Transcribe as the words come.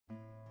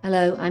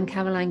Hello, I'm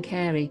Caroline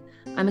Carey.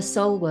 I'm a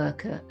soul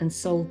worker and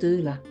soul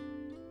doula.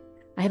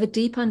 I have a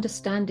deep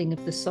understanding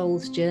of the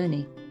soul's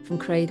journey from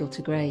cradle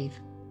to grave,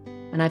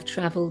 and I've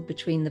travelled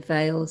between the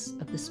veils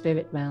of the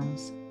spirit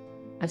realms.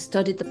 I've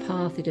studied the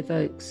path it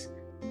evokes,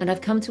 and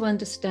I've come to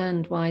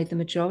understand why the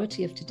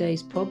majority of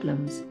today's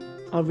problems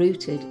are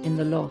rooted in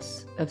the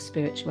loss of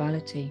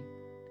spirituality.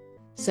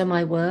 So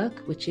my work,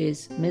 which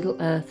is Middle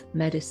Earth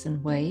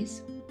Medicine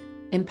Ways,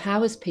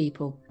 empowers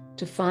people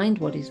to find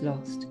what is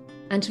lost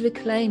and to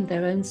reclaim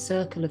their own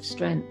circle of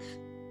strength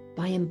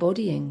by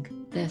embodying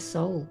their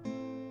soul.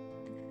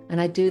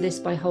 And I do this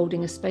by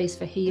holding a space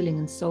for healing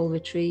and soul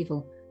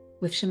retrieval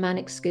with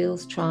shamanic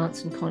skills,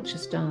 trance, and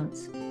conscious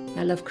dance.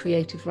 I love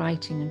creative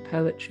writing and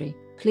poetry.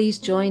 Please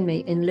join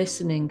me in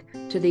listening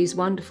to these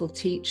wonderful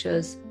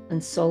teachers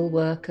and soul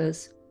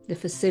workers, the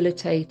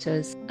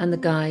facilitators, and the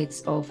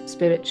guides of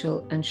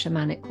spiritual and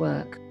shamanic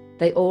work.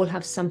 They all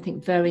have something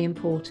very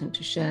important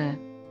to share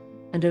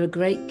and are a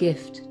great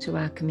gift to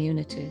our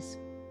communities.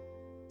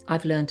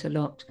 I've learned a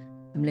lot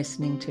from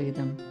listening to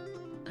them.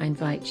 I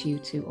invite you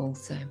to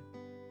also.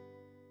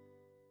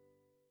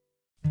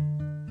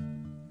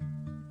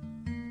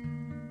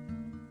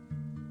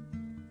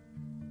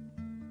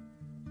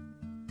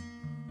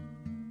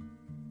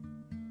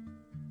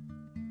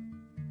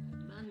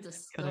 Manda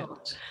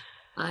Scott,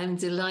 I'm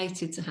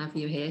delighted to have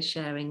you here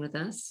sharing with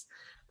us.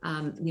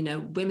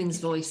 Women's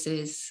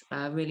voices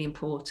are really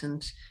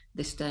important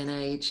this day and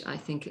age. I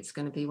think it's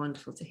going to be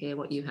wonderful to hear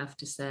what you have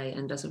to say.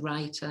 And as a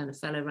writer and a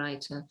fellow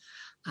writer,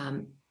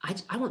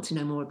 I want to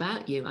know more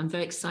about you. I'm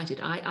very excited.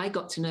 I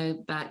got to know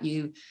about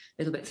you a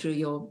little bit through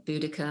your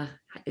Boudica,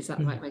 is that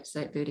the right way to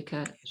say it,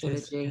 Boudica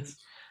trilogy,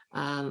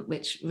 yes.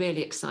 Which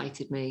really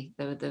excited me.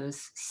 There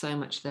was so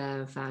much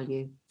there of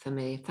value for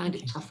me. I found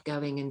it tough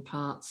going in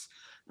parts.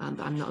 But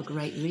I'm not a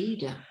great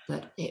reader,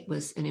 but it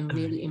was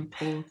really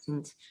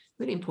important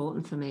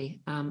for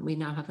me. We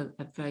now have a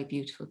very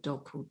beautiful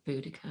dog called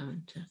Boudica.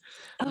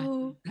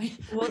 And,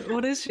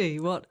 what is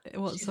she? What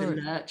she's sort?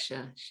 A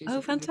lurcher. She's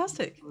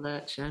fantastic.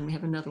 Lurcher, and we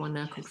have another one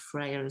now called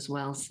Freya as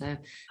well. So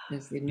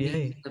there's the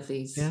meeting of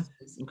these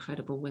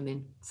incredible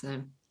women.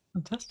 So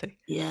fantastic.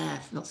 Yeah,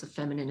 lots of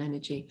feminine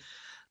energy.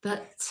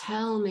 But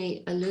tell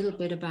me a little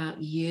bit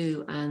about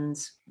you and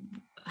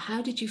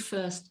how did you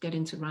first get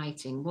into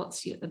writing?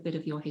 What's a bit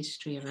of your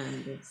history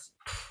around this?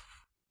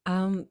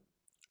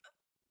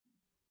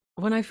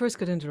 When I first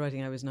got into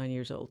writing, I was 9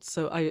 years old.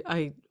 So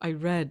I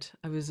read.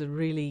 I was a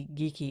really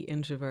geeky,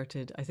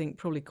 introverted. I think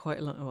probably quite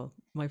a lot. Well,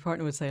 my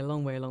partner would say a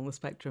long way along the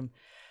spectrum,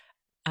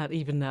 at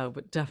even now,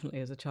 but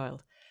definitely as a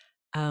child.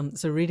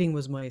 So reading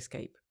was my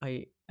escape.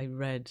 I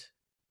read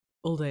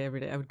all day, every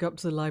day. I would go up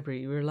to the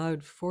library. You were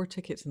allowed 4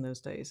 tickets in those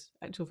days,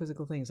 actual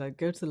physical things. I'd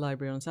go to the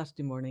library on a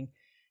Saturday morning,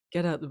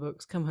 get out the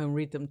books, come home,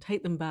 read them,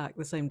 take them back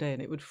the same day,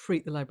 and it would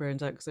freak the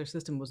librarians out because their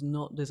system was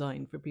not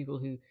designed for people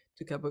who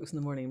took out books in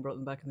the morning and brought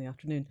them back in the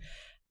afternoon,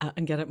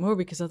 and get out more,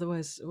 because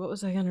otherwise, what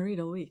was I going to read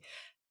all week?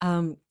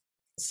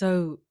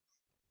 So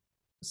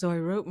I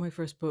wrote my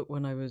first book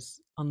when I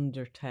was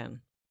under 10,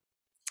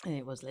 and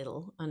it was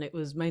little, and it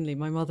was mainly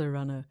my mother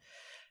ran a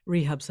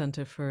rehab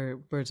center for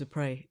birds of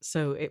prey,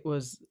 so it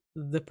was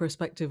the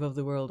perspective of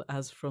the world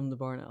as from the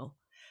barn owl.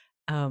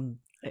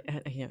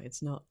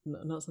 It's not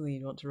something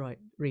you'd want to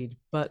read,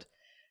 but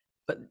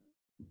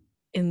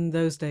in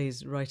those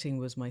days, writing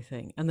was my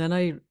thing. And then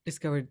I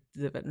discovered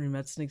that veterinary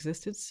medicine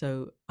existed,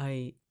 so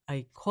I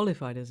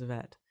qualified as a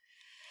vet,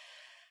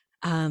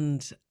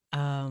 and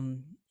I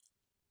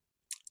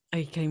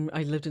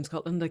lived in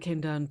Scotland. I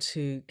came down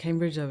to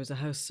Cambridge. I was a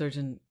house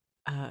surgeon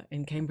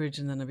in Cambridge,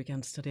 and then I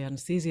began to study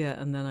anesthesia,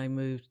 and then I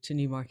moved to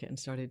Newmarket and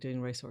started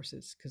doing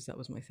racehorses because that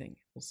was my thing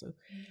also.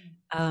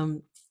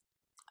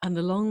 And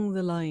along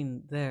the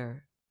line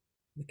there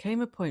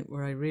came a point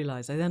where I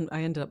realized I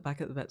ended up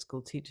back at the vet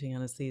school teaching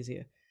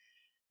anesthesia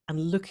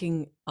and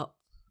looking up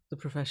the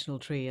professional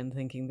tree and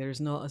thinking there's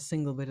not a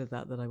single bit of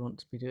that I want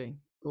to be doing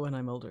when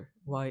I'm older.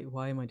 Why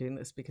am I doing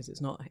this? Because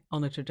it's not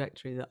on a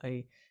trajectory that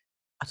I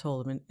at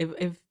all. I mean,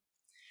 if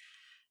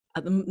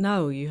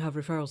now you have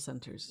referral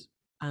centers,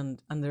 and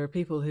there are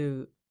people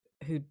who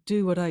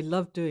do what I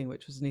loved doing,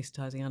 which was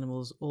anesthetizing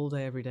animals all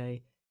day, every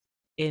day,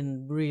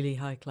 in really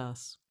high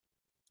class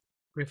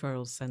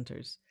referral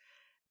centers.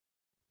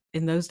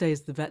 In those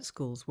days, the vet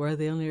schools were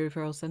the only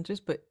referral centers,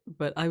 but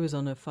I was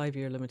on a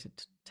 5-year limited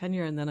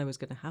tenure, and then I was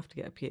going to have to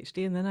get a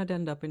PhD, and then I'd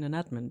end up in an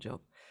admin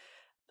job,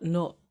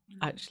 not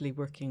actually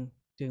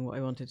doing what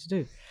I wanted to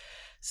do.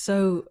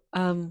 So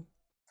I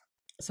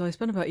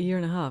spent about a year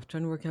and a half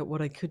trying to work out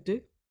what I could do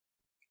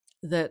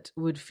that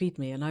would feed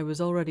me, and I was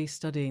already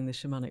studying the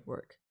shamanic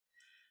work.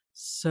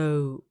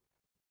 So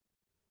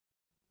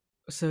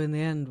in the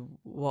end,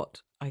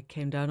 what I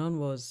came down on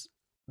was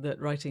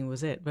that writing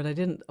was it, but I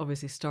didn't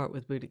obviously start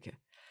with Boudica,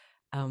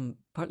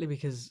 partly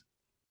because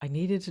I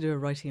needed to do a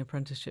writing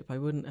apprenticeship. I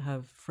wouldn't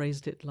have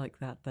phrased it like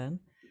that then,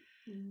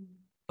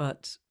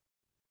 but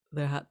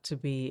there had to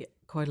be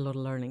quite a lot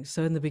of learning.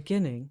 So in the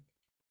beginning,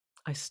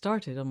 I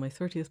started on my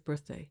 30th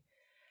birthday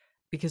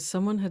because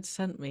someone had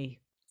sent me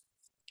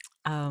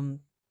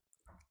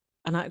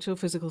an actual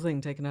physical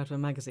thing taken out of a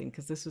magazine,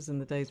 because this was in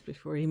the days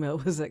before email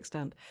was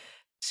extant,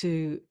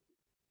 to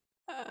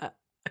a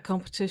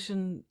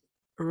competition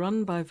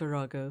run by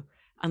Virago,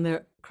 and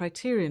their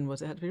criterion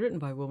was it had to be written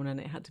by a woman and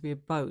it had to be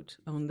about,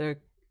 and their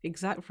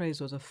exact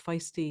phrase was a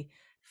feisty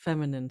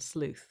feminine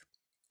sleuth.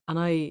 And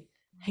I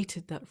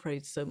hated that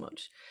phrase so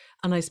much.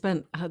 And I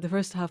spent the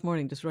first half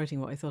morning just writing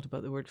what I thought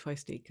about the word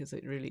feisty, because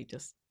it really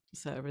just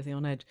set everything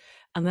on edge.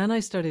 And then I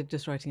started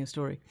just writing a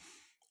story,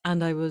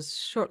 and I was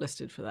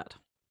shortlisted for that,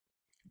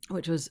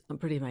 which was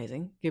pretty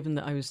amazing, given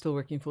that I was still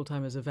working full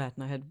time as a vet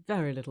and I had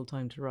very little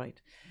time to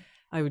write.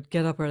 I would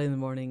get up early in the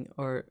morning,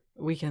 or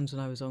weekends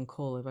when I was on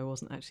call. If I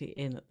wasn't actually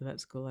in at the vet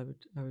school,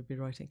 I would be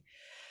writing.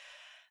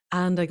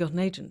 And I got an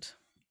agent,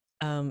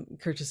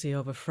 courtesy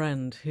of a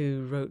friend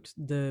who wrote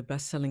the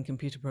best-selling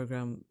computer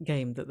program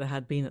game that there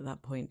had been at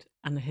that point.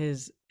 And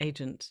his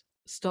agent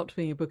stopped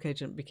being a book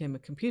agent, became a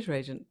computer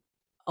agent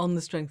on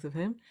the strength of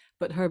him.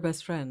 But her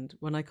best friend,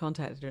 when I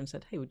contacted her and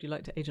said, "Hey, would you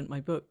like to agent my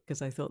book?"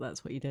 Because I thought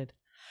that's what you did.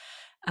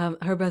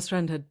 Her best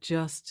friend had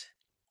just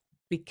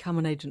become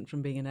an agent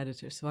from being an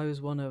editor, so I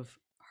was one of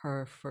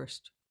her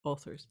first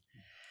authors.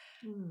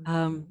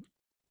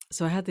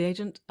 So I had the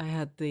agent, I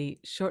had the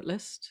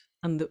shortlist,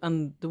 and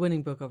the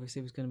winning book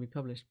obviously was going to be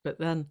published. But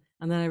then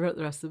I wrote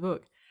the rest of the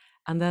book,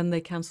 and then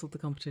they cancelled the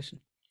competition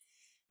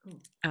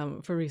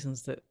for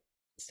reasons that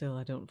still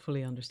I don't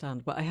fully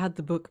understand. But I had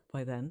the book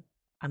by then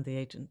and the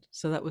agent,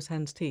 so that was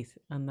Hen's Teeth,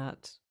 and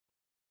that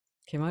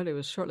came out. It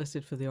was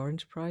shortlisted for the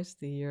Orange Prize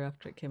the year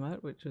after it came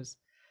out, which was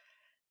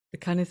the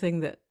kind of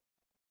thing that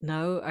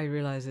now I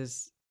realize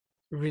is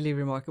really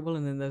remarkable.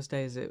 And in those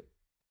days,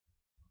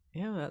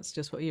 that's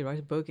just what you write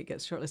a book, it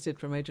gets shortlisted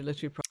for a major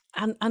literary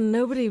prize. And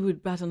nobody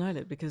would bat an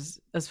eyelid, because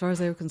as far as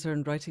they were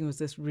concerned, writing was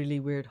this really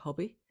weird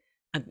hobby.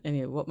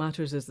 And what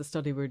matters is the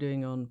study we're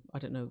doing on, I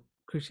don't know,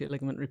 cruciate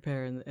ligament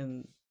repair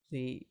in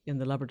the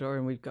Labrador,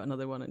 and we've got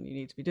another one and you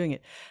need to be doing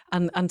it.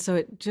 And so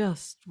it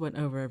just went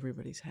over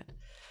everybody's head.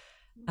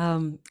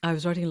 I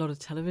was writing a lot of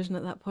television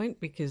at that point,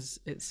 because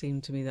it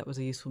seemed to me that was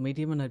a useful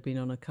medium, and I'd been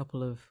on a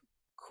couple of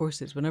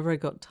courses. Whenever I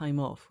got time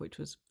off, which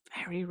was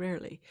very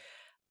rarely,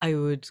 I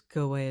would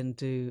go away and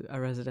do a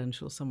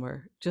residential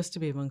somewhere, just to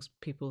be amongst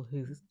people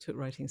who took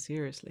writing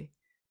seriously,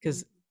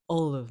 because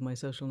all of my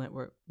social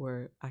network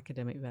were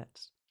academic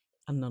vets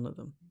and none of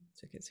them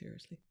took it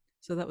seriously.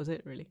 So that was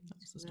it, really. That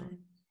was the story.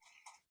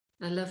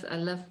 I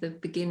love the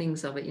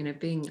beginnings of it,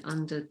 being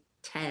under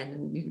 10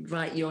 and you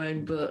write your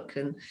own book,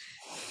 and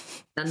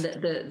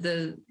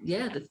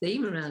the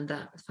theme around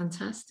that,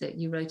 fantastic.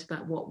 You wrote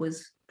about what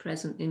was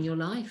present in your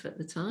life at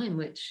the time,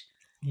 which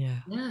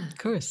of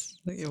course,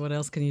 what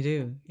else can you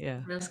do?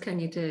 What else can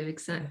you do?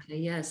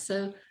 Exactly.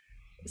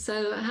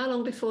 So how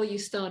long before you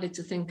started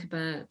to think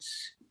about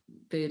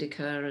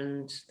Boudica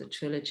and the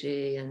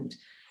trilogy, and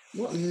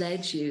what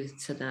led you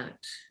to that?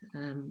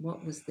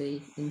 What was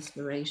the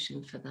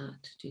inspiration for that,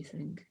 do you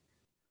think?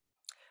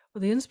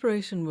 Well, the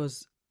inspiration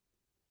was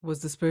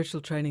the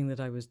spiritual training that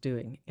I was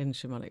doing in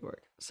shamanic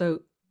work.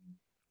 So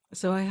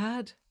I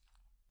had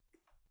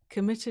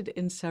committed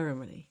in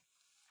ceremony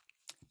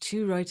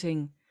to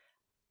writing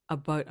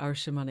about our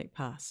shamanic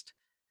past,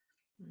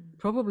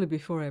 probably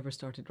before I ever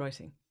started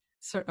writing,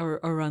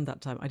 or around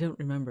that time. I don't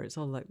remember. It's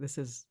all like this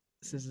is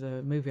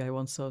a movie I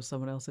once saw of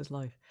someone else's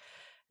life.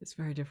 It's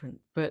very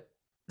different, but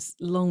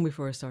long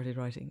before I started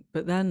writing.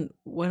 But then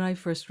when I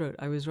first wrote,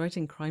 I was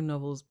writing crime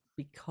novels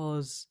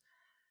because,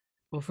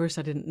 well, first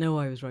I didn't know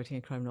I was writing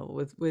a crime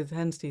novel. With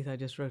Hen's Teeth, I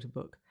just wrote a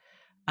book,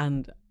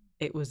 and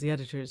it was the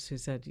editors who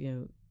said,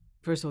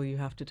 first of all, you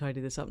have to tidy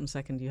this up, and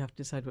second, you have to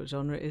decide what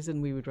genre it is,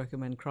 and we would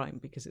recommend crime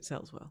because it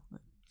sells well.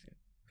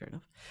 Fair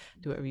enough.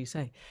 Do whatever you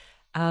say.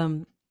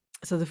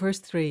 So the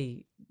first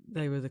three,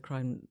 they were the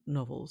crime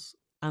novels,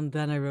 and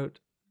then I wrote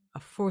a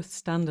fourth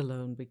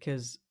standalone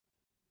because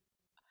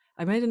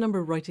I made a number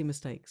of writing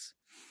mistakes.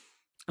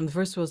 And the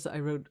first was that I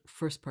wrote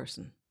first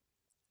person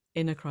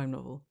in a crime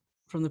novel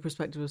from the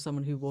perspective of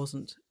someone who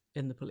wasn't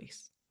in the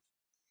police.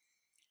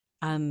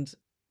 And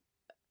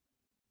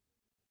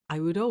I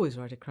would always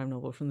write a crime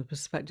novel from the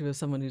perspective of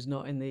someone who's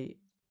not in the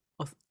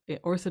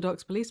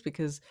orthodox police,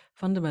 because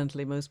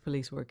fundamentally most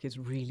police work is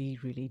really,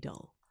 really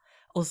dull.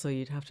 Also,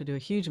 you'd have to do a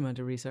huge amount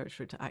of research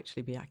for it to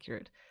actually be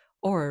accurate,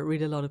 or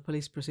read a lot of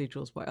police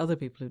procedurals by other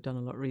people who've done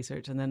a lot of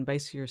research and then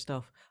base your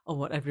stuff on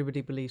what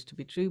everybody believes to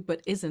be true,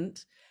 but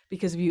isn't,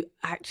 because if you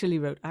actually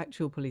wrote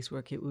actual police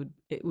work, it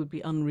would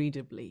be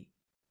unreadably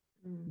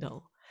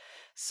dull.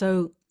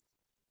 So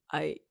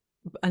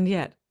and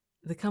yet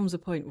there comes a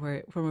point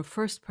where, from a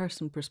first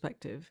person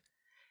perspective,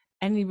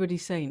 anybody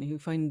sane who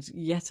finds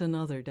yet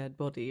another dead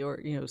body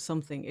or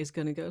something is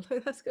going to go,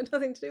 look, that's got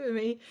nothing to do with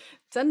me,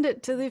 send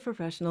it to the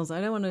professionals,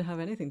 I don't want to have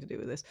anything to do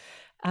with this.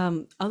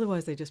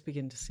 Otherwise they just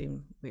begin to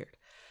seem weird.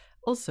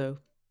 Also,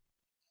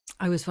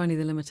 I was finding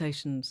the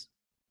limitations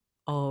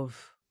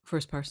of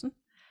first person,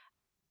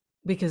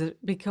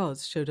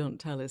 because show don't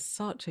tell is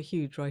such a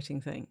huge writing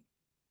thing,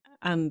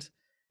 and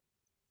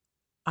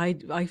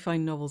I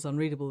find novels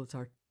unreadable that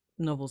are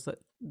novels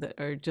that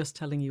are just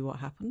telling you what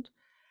happened.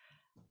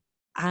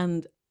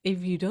 And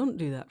if you don't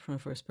do that from a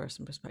first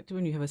person perspective,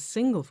 and you have a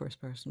single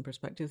first person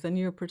perspective, then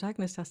your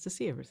protagonist has to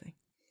see everything.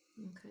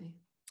 Okay.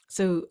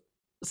 So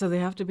they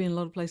have to be in a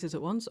lot of places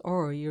at once,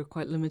 or you're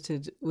quite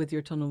limited with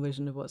your tunnel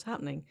vision of what's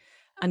happening.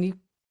 And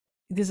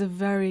there's a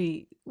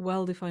very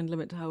well-defined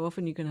limit to how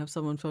often you can have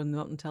someone phone them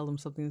up and tell them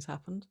something's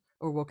happened,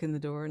 or walk in the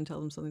door and tell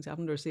them something's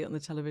happened, or see it on the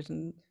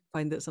television,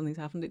 find that something's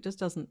happened. It just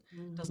doesn't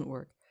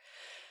work.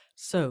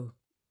 So,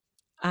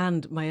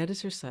 and my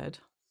editor said,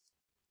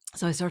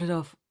 so I started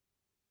off,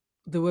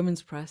 the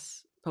Women's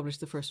Press published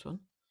the first one.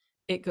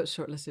 It got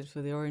shortlisted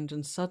for the Orange,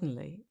 and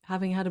suddenly,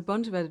 having had a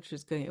bunch of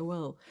editors going, oh,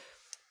 well,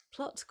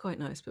 plot's quite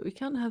nice, but we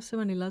can't have so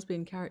many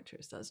lesbian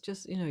characters. That's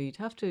just, you'd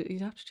have to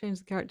change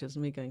the characters.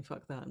 And me going,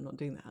 fuck that, I'm not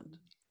doing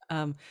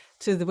that.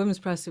 To the Women's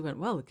Press, who went,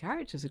 well, the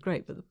characters are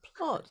great, but the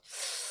plot,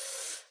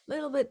 a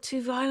little bit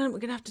too violent. We're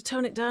going to have to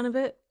tone it down a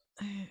bit.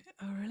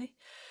 Oh, really?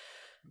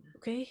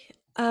 Okay.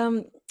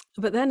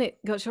 But then it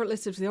got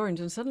shortlisted for the Orange,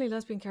 and suddenly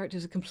lesbian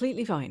characters are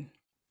completely fine.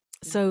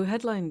 So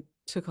Headline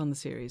took on the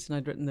series, and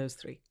I'd written those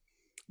 3.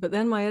 But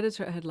then my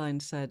editor at Headline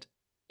said,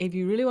 if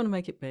you really want to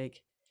make it big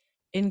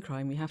in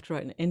crime, you have to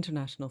write an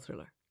international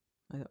thriller.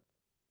 I thought,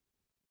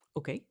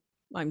 okay,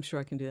 I'm sure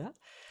I can do that.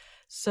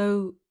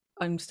 So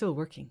I'm still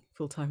working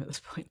full time at this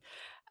point.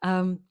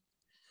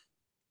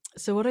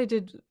 So what I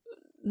did,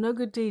 No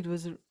Good Deed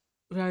was a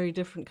very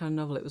different kind of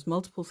novel. It was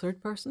multiple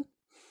third person.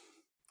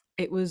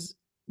 It was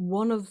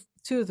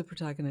two of the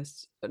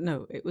protagonists.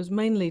 No, it was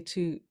mainly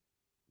two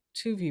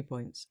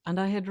viewpoints. And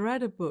I had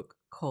read a book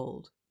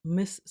called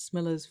Miss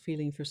Smilla's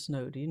Feeling for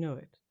Snow. Do you know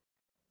it?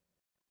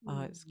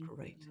 It's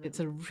great. It's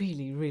a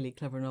really, really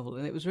clever novel.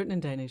 And it was written in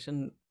Danish,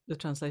 and the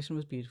translation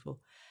was beautiful.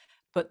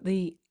 But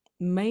the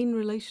main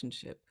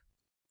relationship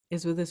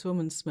is with this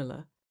woman,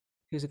 Smilla,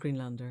 who's a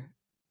Greenlander,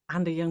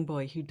 and a young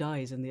boy who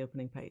dies in the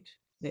opening page.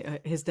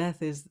 His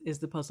death is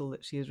the puzzle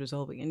that she is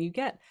resolving. And you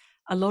get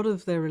a lot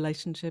of their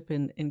relationship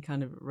in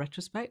kind of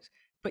retrospect,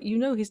 but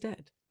he's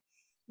dead.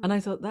 And I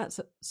thought,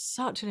 that's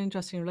such an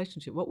interesting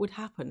relationship. What would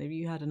happen if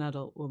you had an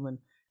adult woman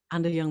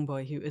and a young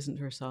boy who isn't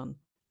her son,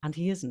 and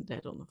he isn't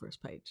dead on the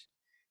first page?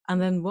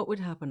 And then what would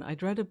happen?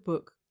 I'd read a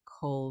book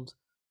called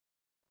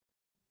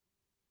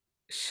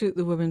Shoot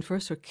the Women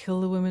First, or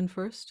Kill the Women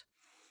First,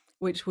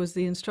 which was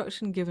the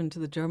instruction given to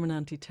the German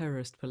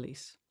anti-terrorist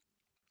police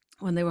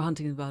when they were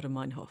hunting the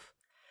Baader-Meinhof,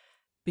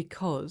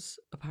 because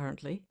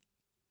apparently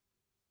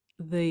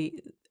the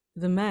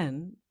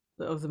men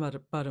of the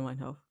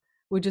Baader-Meinhof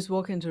would just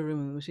walk into a room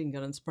with a machine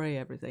gun and spray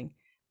everything,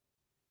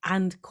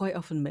 and quite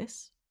often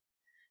miss.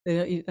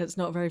 It's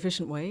not a very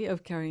efficient way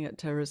of carrying out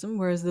terrorism,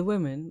 whereas the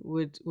women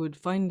would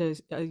find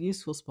a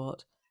useful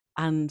spot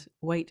and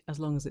wait as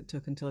long as it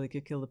took until they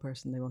could kill the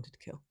person they wanted to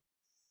kill.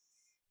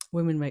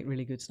 Women make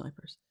really good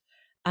snipers.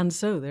 And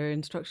so their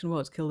instruction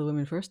was, kill the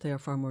women first, they are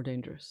far more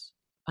dangerous.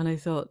 And I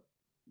thought,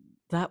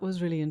 that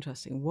was really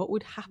interesting. What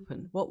would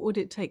happen? What would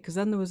it take? Because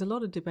then there was a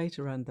lot of debate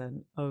around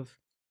then of,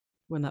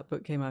 when that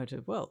book came out,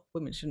 of, well,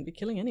 women shouldn't be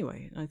killing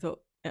anyway. And I thought,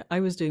 I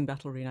was doing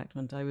battle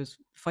reenactment. I was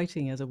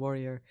fighting as a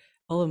warrior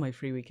all of my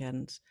free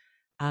weekends.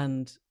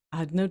 And I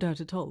had no doubt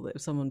at all that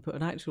if someone put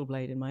an actual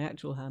blade in my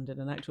actual hand in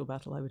an actual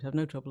battle, I would have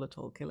no trouble at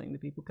all killing the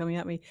people coming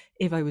at me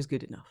if I was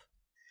good enough.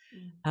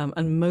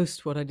 And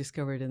most what I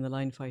discovered in the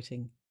line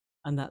fighting,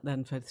 and that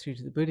then fed through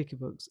to the Boudica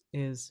books,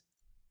 is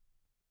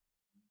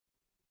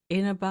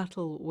in a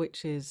battle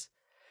which is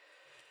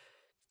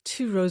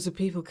 2 rows of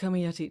people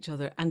coming at each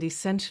other and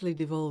essentially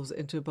devolves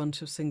into a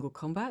bunch of single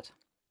combat,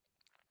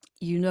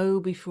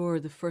 before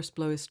the first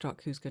blow is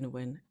struck who's going to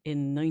win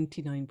in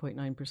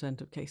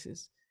 99.9% of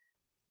cases,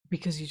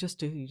 because you just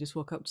do. You just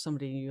walk up to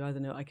somebody and you either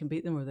know, I can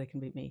beat them or they can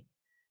beat me,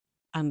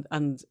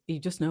 and you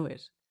just know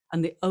it.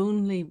 And the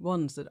only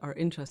ones that are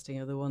interesting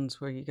are the ones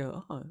where you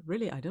go, oh,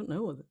 really, I don't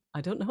know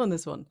on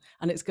this one,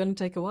 and it's going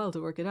to take a while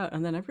to work it out,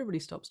 and then everybody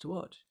stops to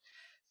watch,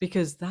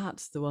 because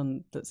that's the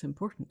one that's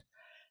important,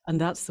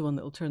 and that's the one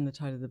that will turn the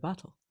tide of the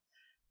battle.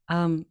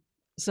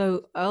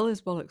 So all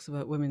this bollocks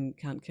about women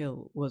can't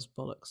kill was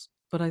bollocks,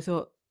 but I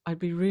thought I'd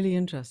be really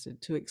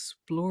interested to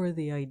explore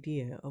the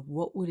idea of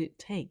what would it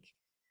take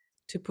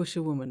to push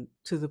a woman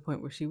to the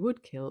point where she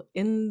would kill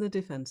in the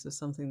defense of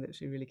something that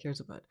she really cares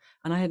about.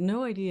 And I had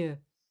no idea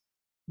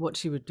what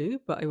she would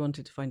do, but I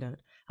wanted to find out.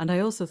 And I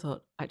also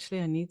thought,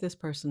 actually, I need this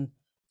person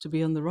to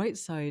be on the right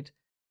side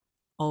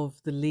of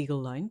the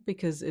legal line,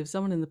 because if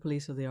someone in the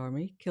police or the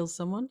army kills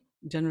someone,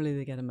 generally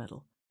they get a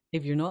medal.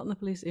 If you're not in the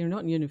police, you're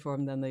not in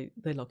uniform, then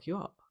they lock you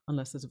up,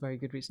 unless there's a very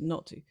good reason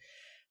not to.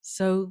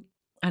 So,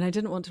 and I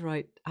didn't want to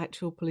write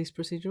actual police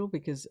procedural,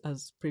 because,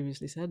 as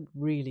previously said,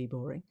 really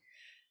boring.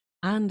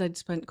 And I'd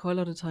spent quite a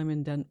lot of time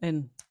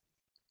in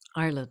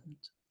Ireland.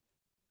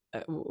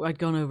 I'd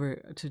gone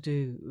over to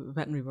do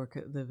veterinary work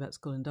at the vet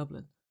school in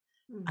Dublin,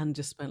 and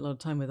just spent a lot of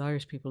time with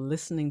Irish people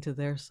listening to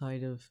their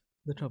side of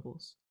the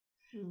troubles.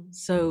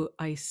 So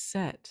I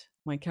set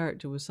my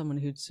character was someone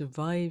who'd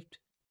survived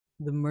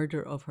the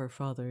murder of her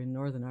father in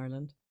Northern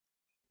Ireland,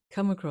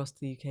 come across to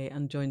the UK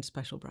and joined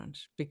Special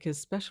Branch, because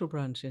Special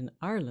Branch in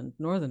Ireland,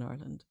 Northern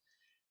Ireland,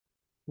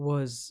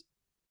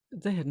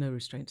 they had no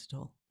restraints at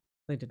all.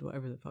 They did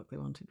whatever the fuck they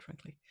wanted,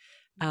 frankly.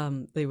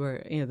 They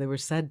were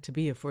said to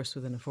be a force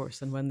within a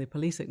force, and when the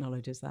police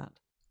acknowledges that,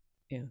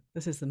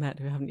 this is the Met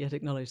who haven't yet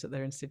acknowledged that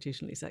they're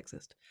institutionally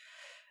sexist.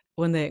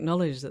 When they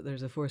acknowledge that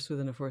there's a force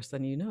within a force,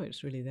 then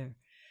it's really there.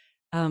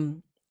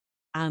 And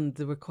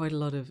there were quite a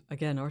lot of,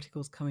 again,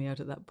 articles coming out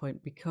at that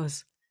point,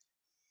 because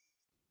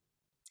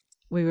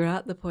we were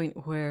at the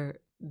point where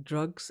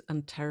drugs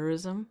and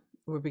terrorism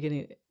were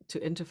beginning to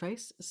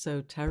interface.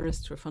 So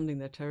terrorists were funding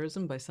their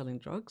terrorism by selling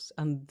drugs,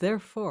 and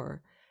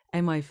therefore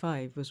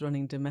MI5 was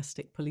running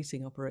domestic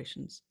policing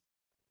operations,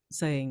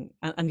 saying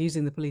and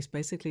using the police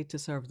basically to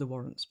serve the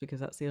warrants, because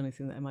that's the only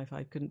thing that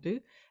MI5 couldn't do,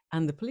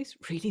 and the police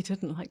really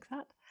didn't like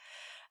that.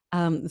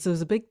 So there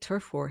was a big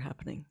turf war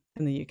happening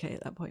in the UK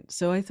at that point.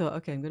 So I thought,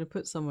 okay, I'm going to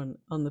put someone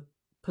on the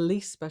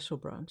police special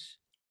branch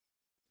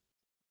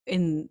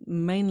in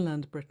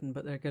mainland Britain,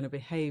 but they're going to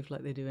behave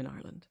like they do in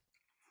Ireland.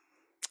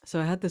 So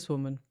I had this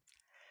woman,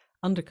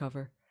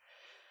 undercover,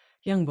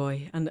 young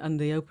boy, and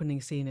the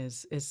opening scene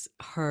is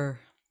her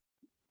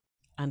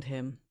and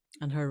him,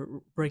 and her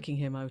breaking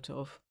him out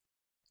of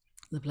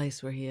the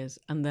place where he is,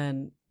 and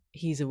then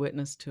he's a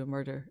witness to a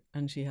murder,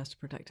 and she has to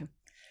protect him.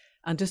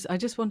 And I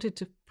just wanted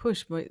to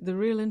push. The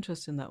real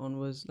interest in that one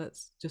was,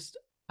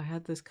 I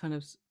had this kind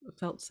of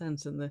felt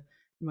sense in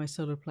my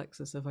solar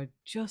plexus of, I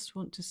just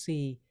want to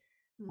see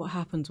what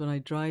happens when I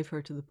drive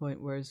her to the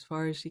point where, as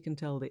far as she can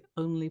tell, the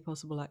only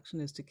possible action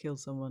is to kill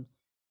someone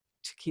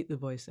to keep the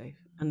boy safe.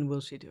 And will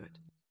she do it?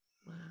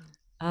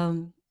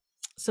 Wow.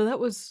 So that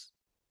was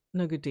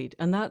No Good Deed.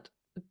 And that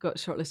got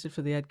shortlisted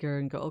for the Edgar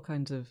and got all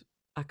kinds of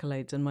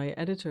accolades. And my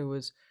editor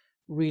was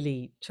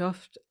really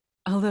chuffed.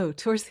 Although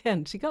towards the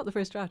end, she got the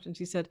first draft and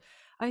she said,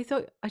 I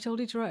thought I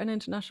told you to write an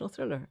international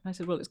thriller. I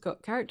said, well, it's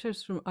got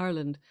characters from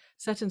Ireland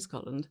set in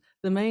Scotland.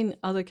 The main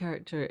other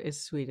character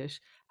is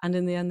Swedish. And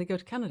in the end, they go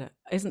to Canada.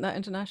 Isn't that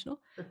international?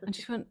 And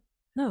she went,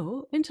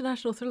 no,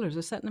 international thrillers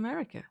are set in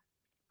America.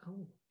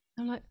 Oh.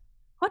 I'm like,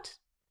 what?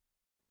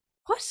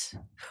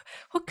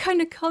 What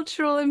kind of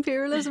cultural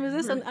imperialism is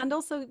this? And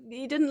also,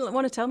 you didn't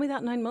want to tell me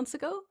that 9 months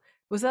ago?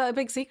 Was that a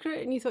big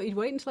secret and you thought you'd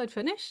wait until I'd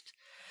finished?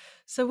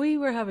 So we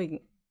were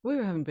having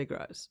big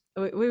rows.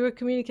 We were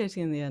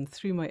communicating in the end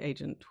through my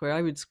agent, where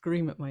I would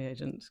scream at my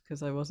agent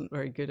because I wasn't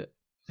very good at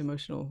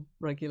emotional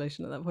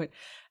regulation at that point.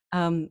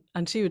 And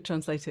she would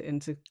translate it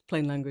into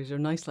plain language or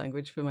nice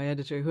language for my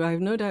editor, who I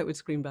have no doubt would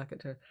scream back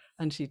at her,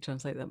 and she'd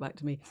translate that back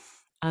to me.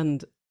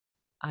 And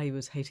I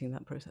was hating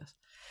that process,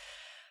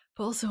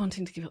 but also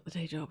wanting to give up the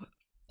day job.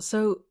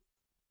 So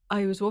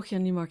I was walking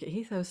on Newmarket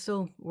Heath. I was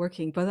still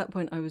working. By that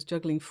point, I was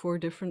juggling 4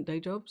 different day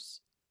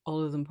jobs,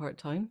 all of them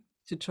part-time,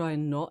 to try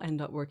and not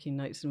end up working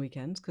nights and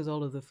weekends, because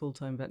all of the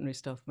full-time veterinary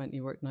stuff meant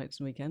you work nights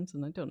and weekends,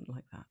 and I don't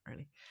like that,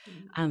 really.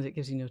 And it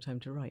gives you no time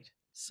to write.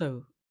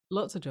 So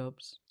lots of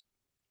jobs.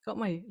 Got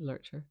my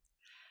lurcher.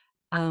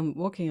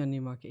 Walking on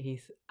Newmarket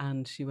Heath,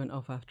 and she went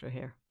off after a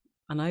hare.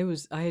 And I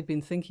had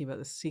been thinking about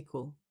the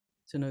sequel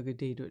to No Good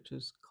Deed, which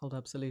was called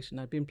Absolution.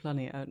 I'd been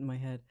planning it out in my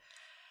head.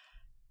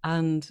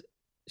 And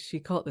she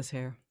caught this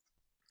hare,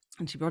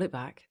 and she brought it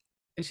back.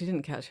 She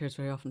didn't catch hares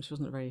very often. She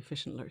wasn't a very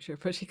efficient lurcher,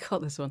 but she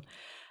caught this one.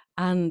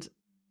 And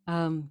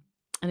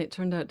it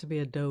turned out to be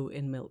a doe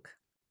in milk,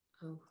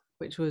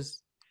 which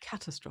was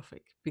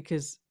catastrophic,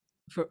 because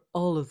for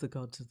all of the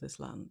gods of this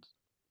land,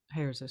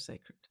 hares are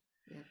sacred.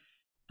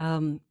 Yeah.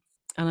 And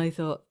I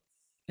thought,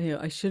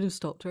 I should have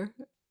stopped her.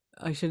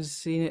 I should have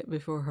seen it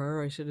before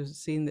her. I should have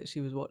seen that she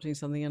was watching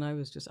something, and I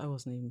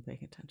wasn't even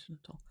paying attention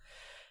at all.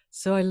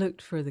 So I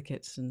looked for the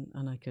kits,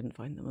 and I couldn't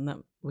find them, and that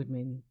would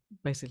mean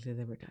basically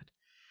they were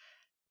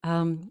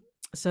dead.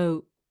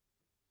 So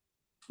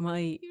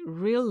my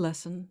real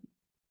lesson,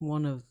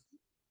 one of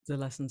the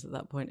lessons at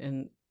that point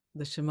in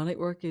the shamanic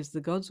work, is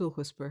the gods will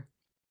whisper,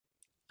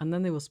 and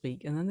then they will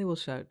speak, and then they will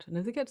shout. And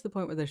if they get to the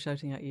point where they're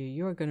shouting at you,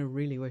 you are going to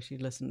really wish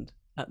you'd listened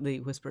at the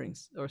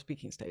whisperings or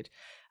speaking stage.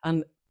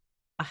 And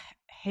a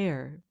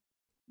hare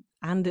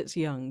and its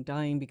young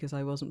dying because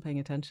I wasn't paying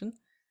attention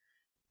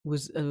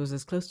was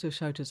as close to a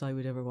shout as I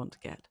would ever want to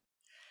get.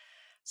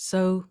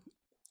 So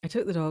I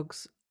took the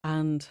dogs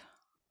and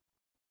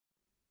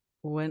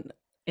went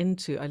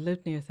I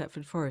lived near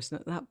Thetford Forest, and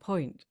at that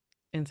point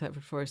in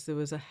Thetford Forest there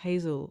was a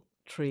hazel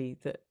tree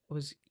that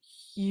was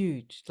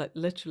huge. Like,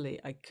 literally,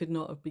 I could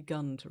not have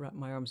begun to wrap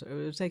my arms. It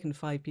would have taken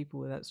 5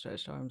 people with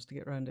outstretched arms to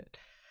get around it.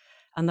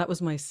 And that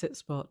was my sit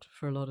spot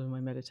for a lot of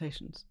my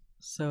meditations.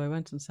 So I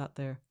went and sat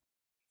there.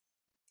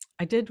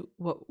 I did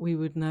what we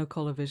would now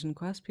call a vision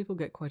quest. People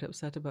get quite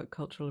upset about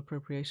cultural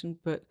appropriation,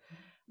 but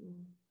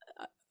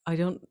I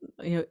don't,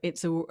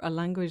 it's a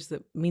language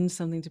that means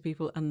something to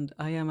people. And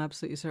I am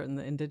absolutely certain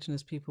that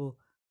Indigenous people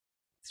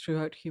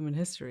throughout human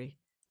history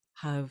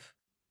have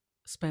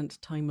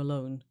spent time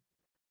alone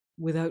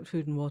without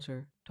food and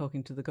water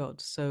talking to the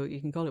gods. So you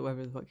can call it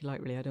whatever the fuck you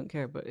like, really. I don't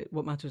care. But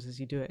what matters is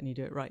you do it, and you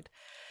do it right.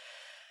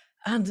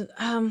 And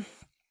I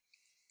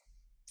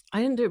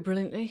didn't do it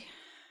brilliantly,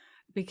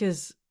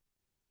 because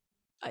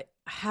I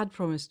had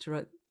promised to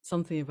write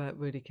something about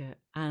Boudica,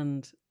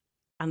 and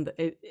and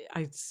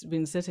I'd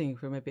been sitting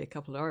for maybe a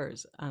couple of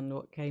hours, and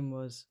what came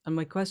was, and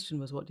my question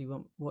was, what do you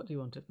want? What do you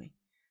want of me?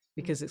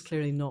 Because it's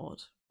clearly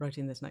not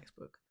writing this next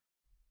book.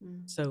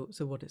 So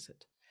what is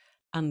it?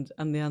 And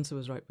the answer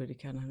was write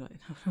Boudica. And I'm like,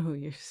 no,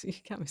 you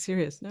can't be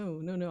serious.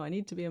 No, I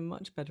need to be a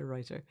much better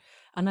writer.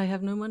 And I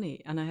have no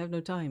money and I have no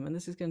time. And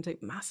this is going to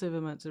take massive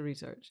amounts of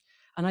research.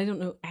 And I don't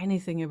know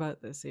anything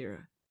about this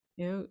era.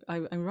 You know,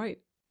 I write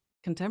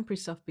contemporary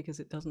stuff because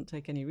it doesn't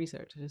take any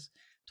research. I just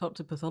talk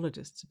to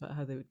pathologists about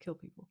how they would kill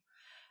people.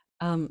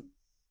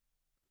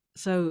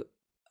 So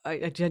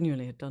I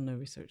genuinely had done no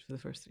research for the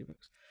first 3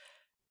 books.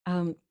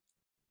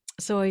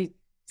 So I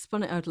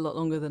spun it out a lot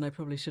longer than I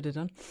probably should have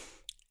done.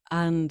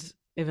 And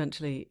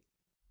eventually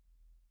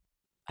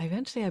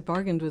I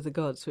bargained with the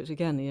gods, which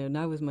again, you know,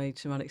 now with my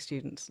shamanic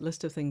students,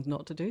 list of things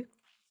not to do.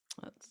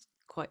 That's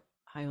quite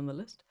high on the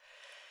list.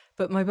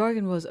 But my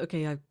bargain was,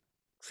 okay, I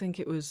think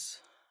it was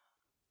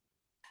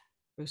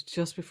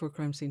just before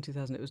Crime Scene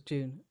 2000. It was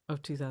June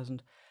of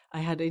 2000. I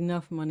had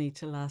enough money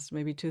to last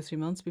maybe 2 or 3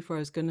 months before I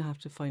was going to have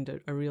to find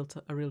a real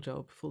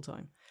job full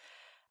time.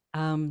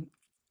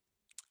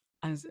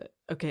 I was,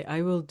 okay,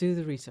 I will do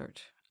the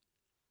research.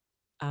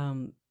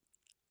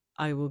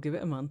 I will give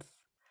it a month,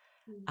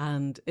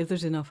 and if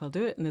there's enough, I'll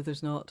do it, and if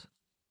there's not,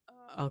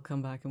 I'll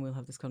come back and we'll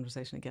have this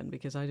conversation again,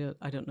 because I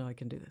don't know I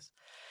can do this.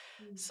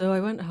 So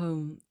I went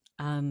home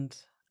and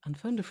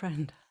phoned a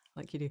friend,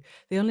 like you do.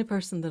 The only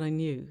person that I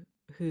knew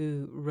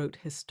who wrote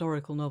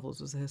historical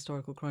novels was a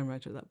historical crime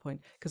writer at that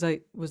point, because I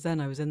was in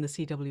the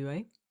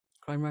CWA,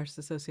 Crime Writers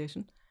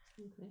Association.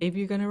 If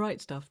you're going to write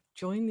stuff,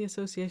 join the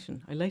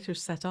association. I later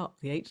set up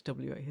the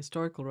HWA,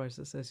 Historical Writers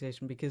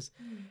Association, because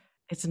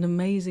it's an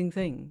amazing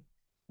thing,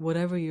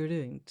 whatever you're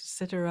doing, to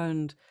sit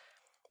around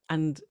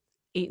and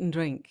eat and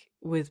drink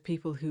with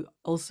people who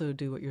also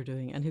do what you're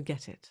doing and who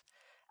get it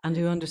and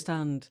who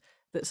understand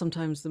that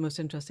sometimes the most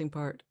interesting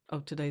part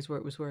of today's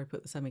work was where I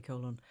put the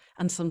semicolon,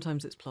 and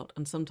sometimes it's plot,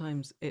 and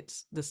sometimes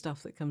it's the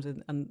stuff that comes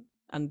in,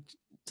 and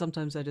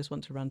sometimes I just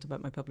want to rant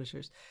about my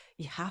publishers.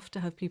 You have to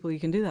have people you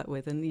can do that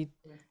with, and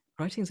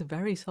writing's a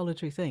very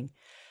solitary thing.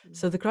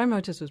 So the Crime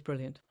Writers was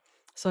brilliant.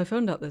 So I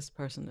phoned up this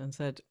person and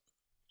said,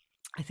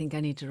 I think I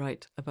need to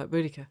write about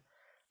Boudica.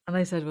 And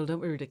I said, well,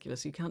 don't be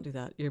ridiculous. You can't do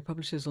that. Your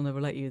publishers will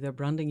never let you. They're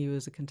branding you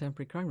as a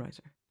contemporary crime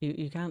writer.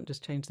 You can't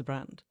just change the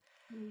brand.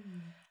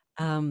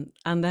 And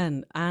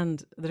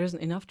there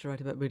isn't enough to write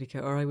about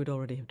Boudica, or I would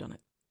already have done it.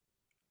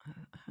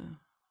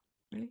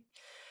 Really?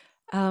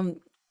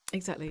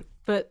 Exactly.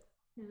 But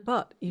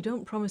you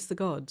don't promise the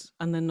gods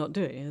and then not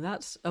do it. You know,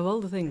 that's, of all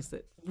the things,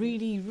 that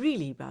really,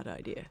 really bad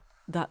idea.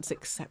 That's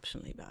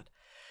exceptionally bad.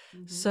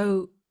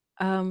 So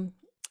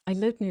I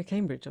lived near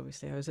Cambridge,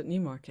 obviously. I was at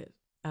Newmarket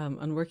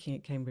and working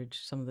at Cambridge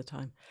some of the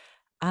time.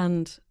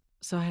 And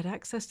so I had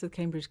access to the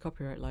Cambridge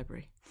Copyright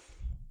Library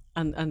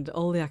and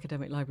all the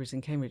academic libraries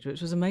in Cambridge,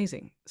 which was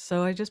amazing.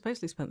 So I just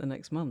basically spent the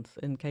next month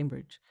in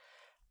Cambridge.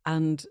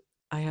 And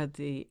I had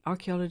the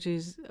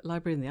archaeology's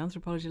library and the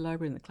anthropology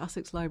library and the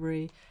classics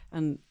library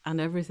and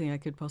everything I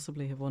could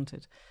possibly have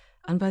wanted.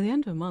 And by the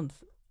end of a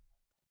month,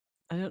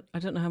 I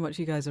don't know how much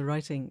you guys are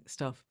writing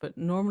stuff, but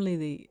normally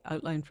the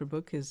outline for a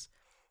book is,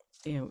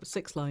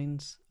 6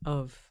 lines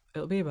of,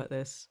 it'll be about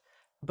this,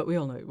 but we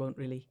all know it won't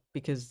really,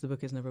 because the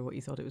book is never what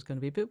you thought it was going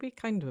to be, but it'll be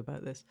kind of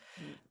about this.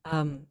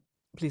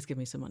 Please give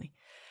me some money.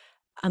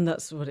 And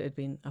that's what it had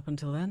been up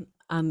until then.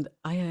 And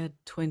I had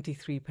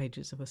 23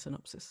 pages of a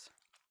synopsis,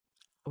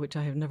 which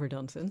I have never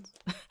done since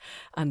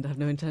and have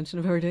no intention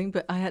of ever doing.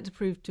 But I had to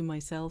prove to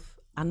myself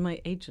and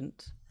my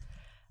agent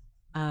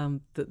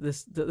that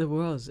there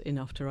was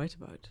enough to write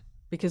about,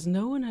 because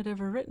no one had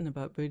ever written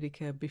about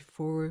Boudica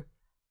before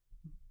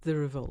the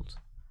revolt.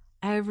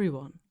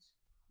 Everyone,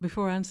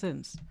 before and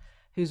since,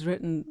 who's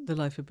written the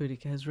life of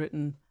Boudica has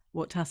written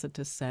what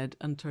Tacitus said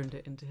and turned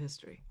it into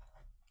history.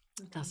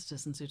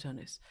 Tacitus and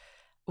Suetonius,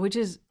 which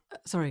is,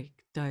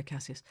 Dio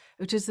Cassius,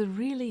 which is the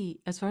really,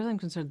 as far as I'm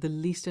concerned, the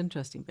least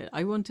interesting bit.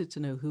 I wanted to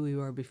know who we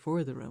were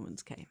before the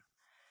Romans came.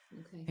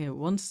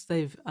 Once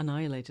they've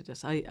annihilated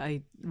us.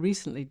 I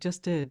recently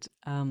just did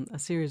a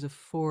series of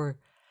 4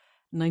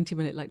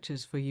 90-minute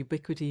lectures for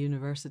Ubiquity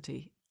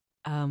University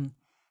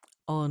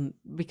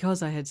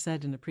because I had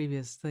said in a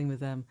previous thing with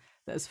them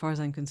that, as far as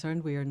I'm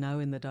concerned, we are now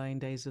in the dying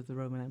days of the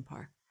Roman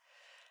Empire.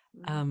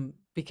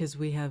 Because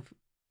we have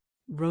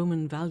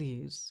Roman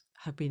values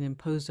have been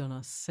imposed on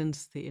us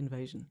since the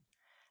invasion,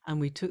 and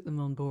we took them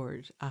on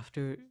board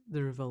after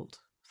the revolt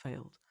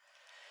failed.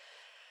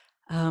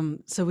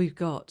 So we've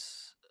got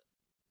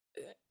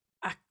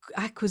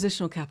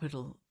acquisitional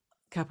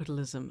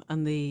capitalism,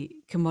 and the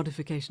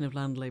commodification of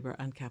land, labor,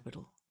 and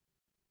capital,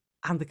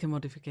 and the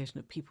commodification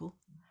of people,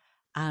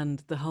 and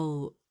the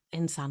whole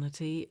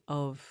insanity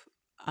of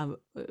a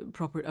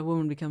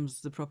woman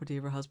becomes the property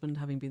of her husband,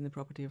 having been the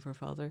property of her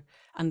father,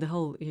 and the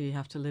whole, you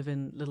have to live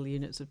in little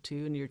units of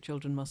 2, and your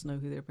children must know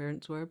who their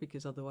parents were,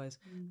 because otherwise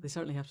they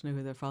certainly have to know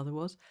who their father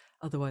was.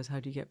 Otherwise, how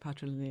do you get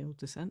patrilineal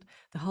descent?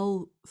 The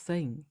whole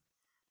thing,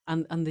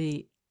 and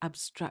the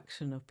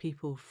abstraction of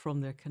people from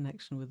their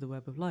connection with the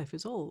web of life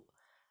is all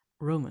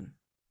Roman.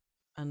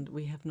 and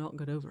we have not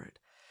got over it.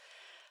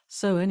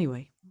 So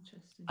anyway,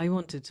 Interesting. I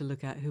wanted to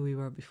look at who we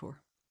were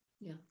before.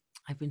 Yeah.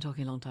 I've been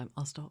talking a long time.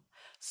 I'll stop.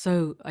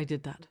 So I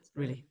did that.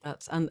 Really.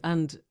 That's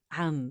and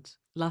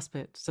last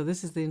bit. So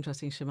this is the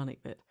interesting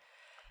shamanic bit.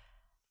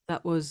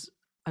 That was,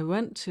 I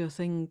went to a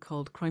thing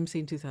called Crime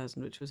Scene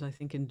 2000, which was I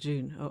think in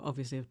June,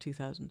 obviously, of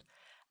 2000,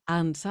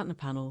 and sat in a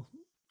panel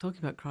talking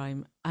about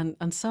crime,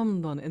 and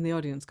someone in the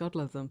audience, God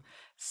love them,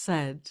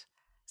 said,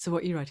 "So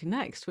what are you writing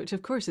next?" Which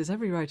of course is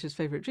every writer's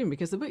favorite dream,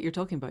 because the book you're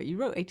talking about you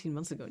wrote 18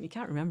 months ago and you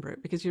can't remember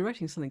it because you're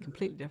writing something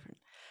completely different,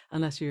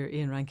 unless you're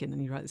Ian Rankin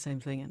and you write the same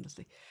thing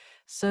endlessly.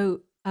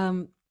 So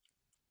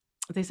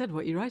they said,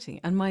 "What are you writing?"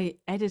 And my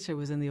editor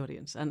was in the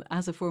audience, and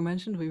as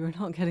aforementioned, we were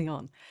not getting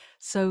on.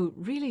 So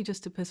really,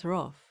 just to piss her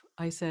off,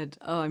 I said,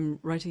 "Oh, I'm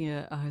writing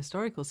a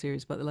historical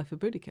series about the life of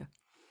Boudica.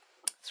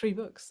 3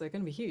 books, they're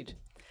going to be huge."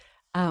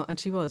 And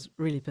she was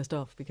really pissed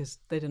off because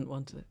they didn't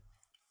want it.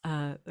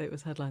 It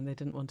was headline, they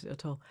didn't want it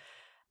at all.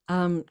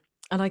 And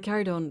I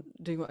carried on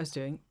doing what I was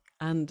doing,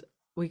 and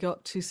we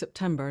got to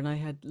September, and I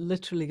had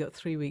literally got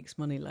 3 weeks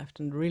money left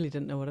and really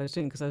didn't know what I was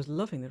doing because I was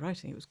loving the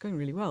writing. It was going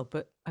really well,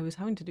 but I was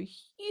having to do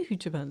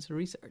huge amounts of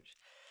research.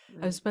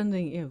 I was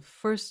spending,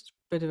 first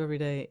bit of every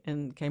day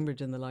in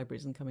Cambridge in the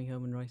libraries and coming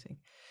home and writing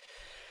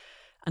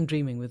and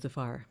dreaming with the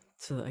fire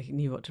so that I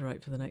knew what to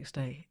write for the next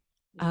day.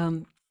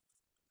 And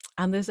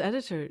this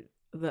editor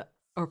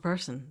or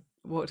person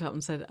walked up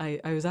and said,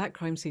 I was at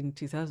Crime Scene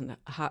 2000.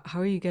 How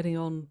are you getting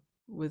on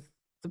with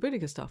the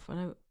Boudica stuff? And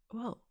I went,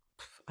 well,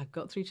 I've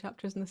got 3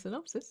 chapters in the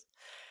synopsis.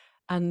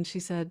 And she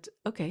said,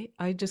 okay,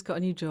 I just got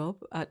a new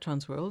job at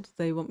Transworld.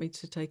 They want me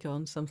to take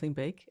on something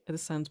big.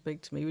 This sounds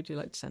big to me. Would you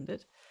like to send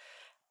it?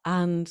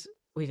 And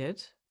we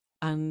did.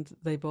 And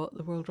they bought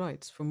the world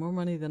rights for more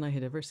money than I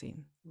had ever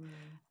seen.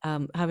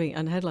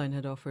 And Headline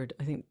had offered,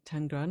 I think,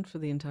 10 grand for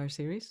the entire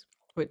series,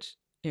 which,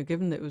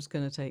 given that it was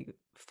going to take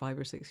 5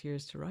 or 6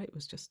 years to write,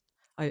 was just,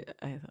 I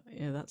thought,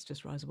 that's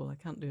just risible. I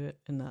can't do it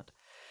in that.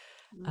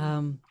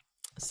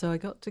 So I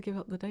got to give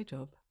up the day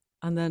job.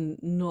 And then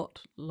not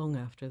long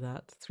after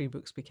that, 3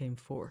 books became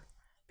 4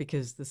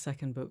 because the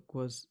second book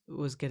was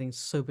getting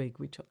so big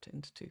we chopped it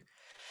into 2.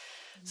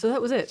 So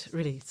that was it,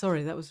 really.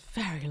 Sorry, that was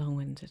very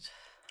long-winded.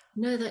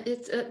 No,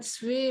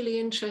 it's really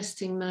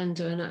interesting,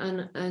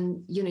 Manda,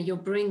 and you're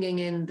bringing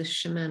in the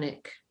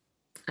shamanic,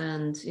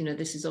 and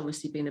this has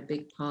obviously been a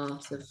big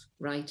part of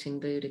writing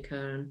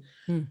Boudica,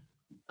 and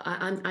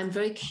I'm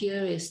very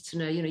curious to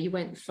know. You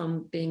went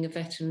from being a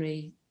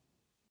veterinary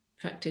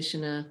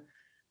practitioner,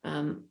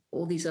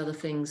 all these other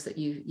things that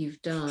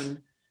you've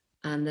done,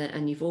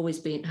 and you've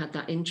always had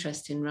that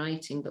interest in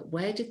writing. But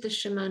where did the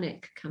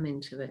shamanic come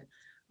into it?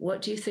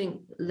 What do you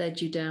think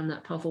led you down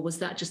that path, or was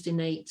that just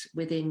innate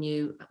within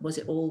you? Was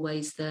it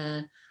always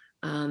there?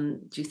 Do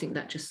you think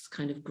that just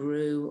kind of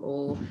grew,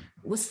 or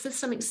was there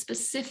something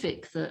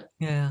specific that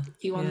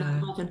took you on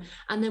that path?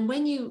 And then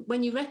when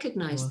you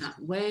recognized that,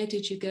 where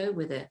did you go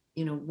with it?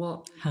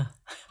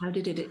 How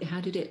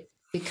did it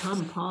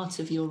become part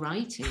of your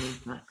writing, in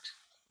fact?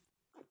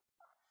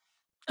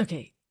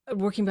 Okay,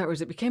 working backwards,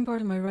 it became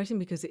part of my writing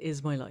because it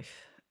is my life.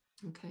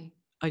 Okay.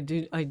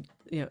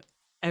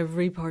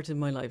 Every part of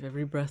my life,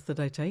 every breath that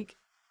I take,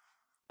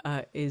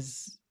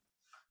 has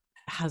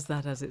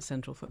that as its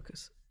central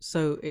focus.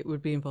 So it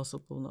would be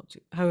impossible not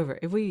to. However,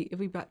 if we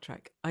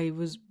backtrack, I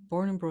was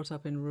born and brought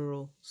up in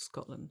rural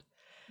Scotland,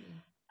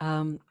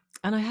 and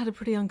I had a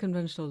pretty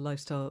unconventional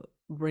lifestyle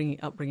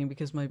upbringing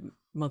because my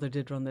mother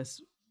did run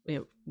this.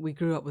 We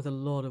grew up with a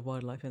lot of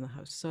wildlife in the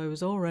house, so I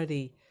was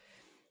already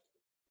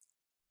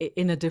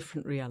in a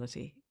different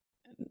reality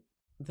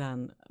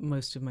than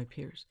most of my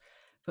peers.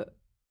 But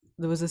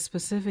there was a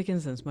specific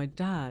instance. My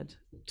dad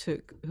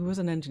who was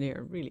an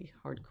engineer, really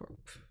hardcore,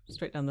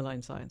 straight down the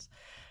line science,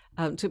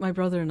 took my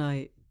brother and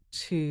I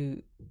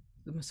to,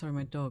 sorry,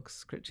 my dog's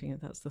scritching,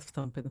 that's the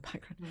thump in the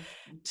background,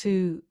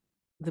 to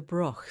the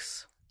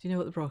Brochs. Do you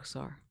know what the Brochs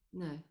are?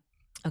 No.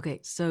 Okay,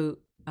 so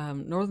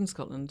northern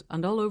Scotland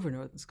and all over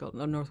northern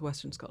Scotland, or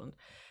northwestern Scotland,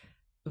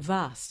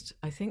 vast,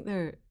 I think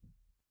they're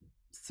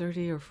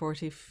 30 or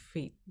 40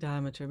 feet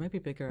diameter, maybe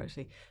bigger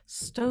actually,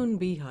 stone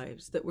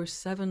beehives that were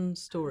 7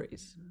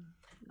 stories,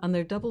 and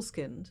they're double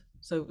skinned,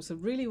 so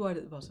really wide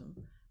at the bottom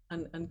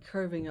and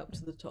curving up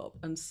to the top,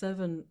 and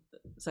 7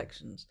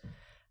 sections,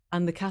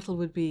 and the cattle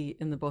would be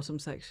in the bottom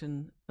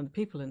section and the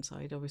people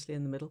inside, obviously,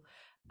 in the middle,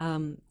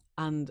 and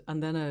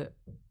then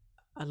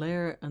a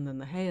layer, and then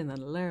the hay, and then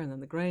a layer, and then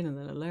the grain, and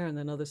then a layer, and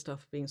then other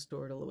stuff being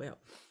stored all the way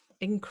up.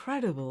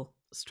 Incredible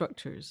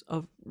structures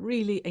of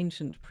really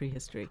ancient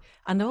prehistory,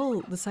 and all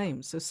the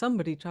same. So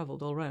somebody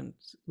traveled all around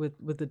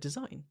with the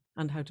design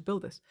and how to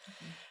build this.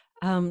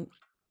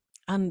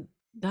 And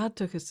Dad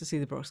took us to see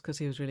the Brochs because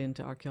he was really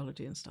into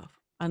archaeology and stuff.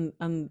 And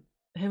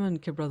him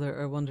and Kid Brother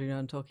are wandering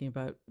around talking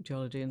about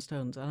geology and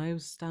stones. And I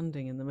was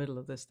standing in the middle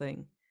of this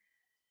thing,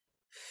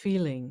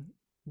 feeling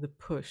the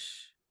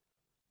push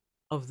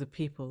of the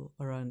people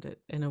around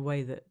it in a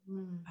way that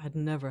had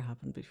never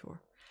happened before.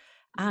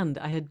 And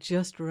I had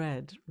just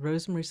read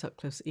Rosemary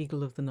Sutcliffe's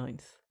Eagle of the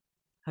Ninth.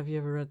 Have you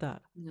ever read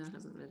that? No, I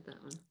haven't read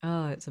that one.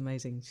 Oh, it's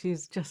amazing.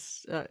 She's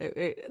just,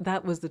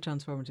 that was the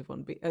transformative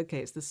one. Okay,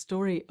 it's the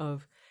story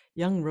of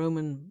young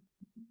Roman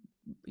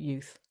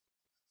youth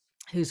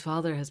whose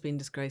father has been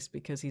disgraced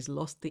because he's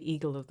lost the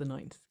eagle of the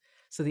ninth.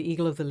 So the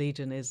eagle of the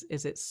legion is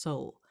its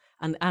soul.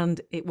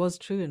 And it was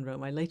true in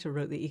Rome. I later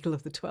wrote the eagle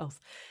of the 12th,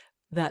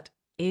 that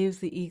if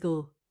the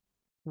eagle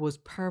was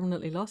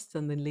permanently lost,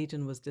 then the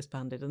legion was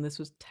disbanded. And this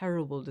was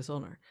terrible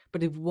dishonor.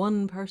 But if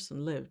one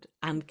person lived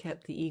and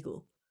kept the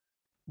eagle,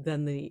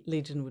 then the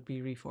legion would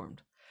be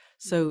reformed.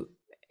 So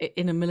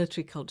in a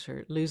military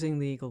culture, losing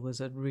the eagle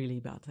was a really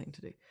bad thing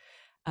to do.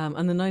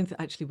 And the ninth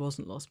actually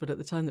wasn't lost, but at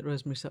the time that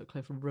Rosemary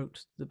Sutcliffe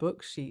wrote the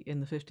book, in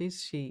the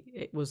 50s,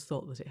 it was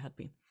thought that it had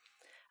been.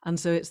 And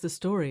so it's the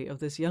story of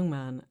this young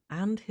man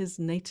and his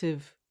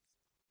native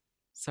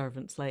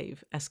servant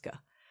slave, Eska,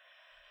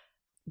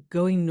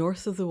 going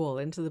north of the wall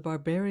into the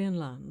barbarian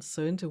lands,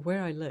 so into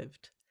where I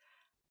lived,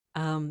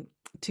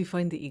 to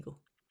find the eagle.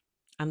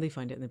 And they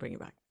find it and they bring it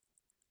back.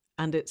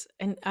 And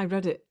I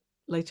read it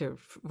later,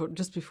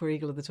 just before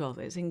Eagle of the 12th.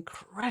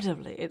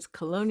 It's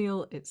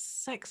colonial,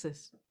 it's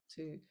sexist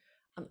to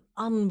an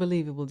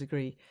unbelievable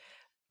degree.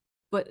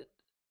 But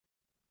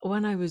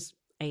when I was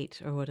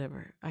 8 or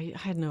whatever, I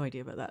had no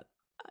idea about that.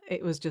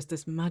 It was just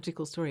this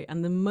magical story.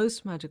 And the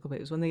most magical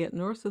bit is when they get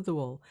north of the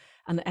wall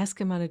and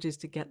Eska manages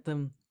to get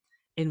them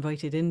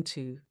invited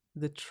into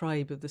the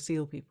tribe of the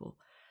seal people.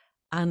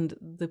 And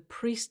the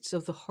priests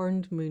of the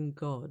horned moon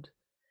god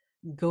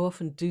go off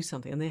and do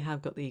something, and they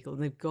have got the eagle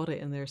and they've got it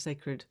in their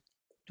sacred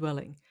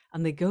dwelling,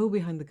 and they go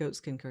behind the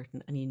goatskin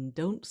curtain and you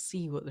don't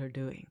see what they're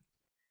doing.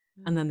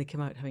 And then they come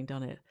out having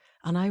done it.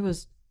 And I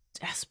was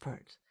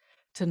desperate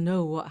to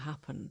know what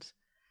happened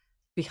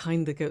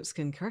behind the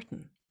goatskin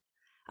curtain.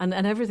 And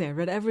everything, I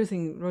read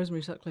everything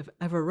Rosemary Sutcliffe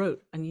ever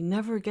wrote, and you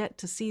never get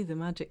to see the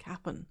magic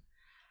happen.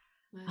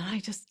 Wow.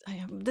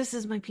 And this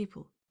is my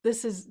people.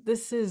 This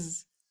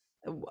is,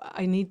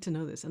 I need to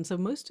know this. And so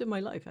most of my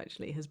life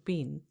actually has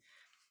been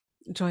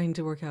trying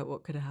to work out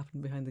what could have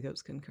happened behind the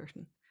goatskin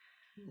curtain.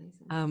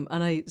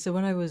 So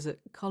when I was at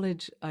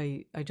college,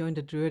 I joined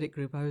a Druidic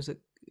group. I was at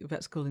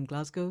vet school in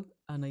Glasgow,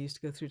 and I used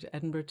to go through to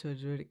Edinburgh to a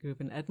Druidic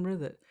group in Edinburgh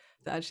that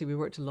actually we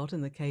worked a lot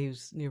in the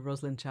caves near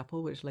Roslyn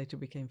Chapel, which later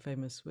became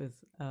famous with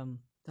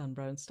Dan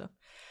Brown stuff.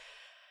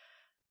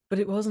 But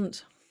it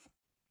wasn't,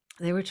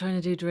 they were trying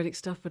to do Druidic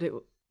stuff, but it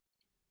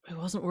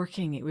wasn't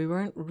working. We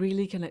weren't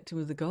really connecting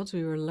with the gods.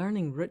 We were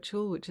learning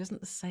ritual, which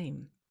isn't the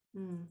same.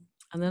 And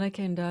then I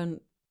came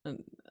down,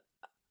 and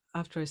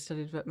after I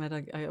studied vet med,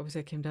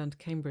 I came down to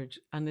Cambridge,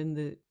 and in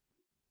the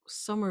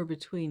summer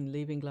between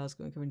leaving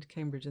Glasgow and coming to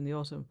Cambridge in the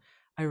autumn,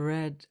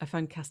 I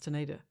found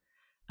Castaneda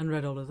and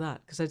read all of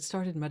that, because I'd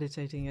started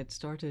meditating, I'd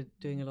started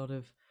doing a lot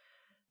of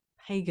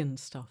pagan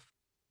stuff,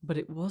 but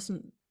it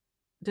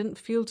didn't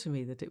feel to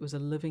me that it was a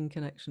living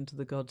connection to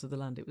the gods of the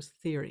land. It was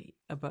theory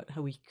about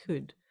how we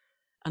could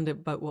and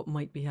about what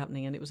might be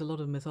happening, and it was a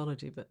lot of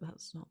mythology, but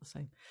that's not the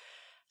same.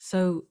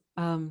 So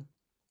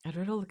I'd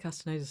read all the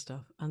Castaneda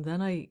stuff, and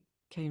then I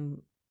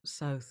came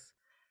south,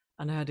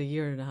 and I had a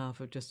year and a half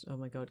of just, oh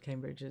my God,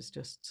 Cambridge is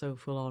just so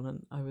full on,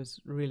 and I was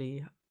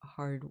really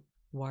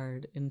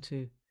hardwired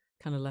into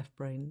kind of left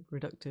brain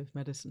reductive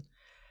medicine.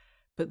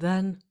 But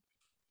then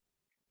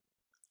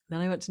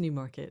I went to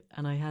Newmarket,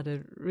 and I had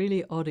a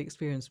really odd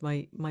experience.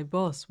 My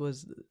boss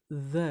was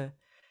the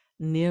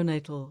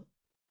neonatal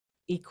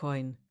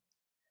equine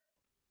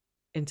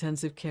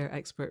intensive care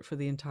expert for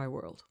the entire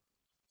world.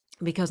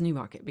 Because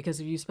Newmarket, because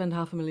if you spend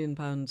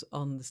 £500,000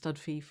 on the stud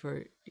fee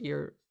for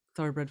your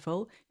thoroughbred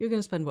foal, you're going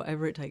to spend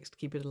whatever it takes to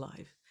keep it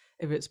alive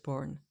if it's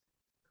born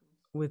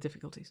with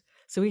difficulties.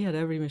 So we had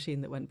every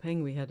machine that went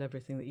ping. We had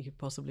everything that you could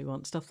possibly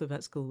want, stuff the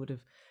vet school would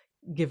have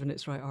given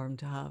its right arm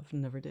to have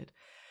and never did.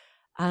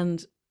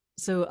 And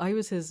so I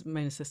was his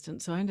main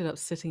assistant, so I ended up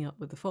sitting up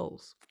with the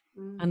foals.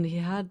 And we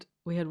had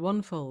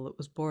one foal that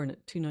was born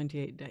at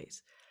 298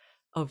 days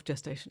of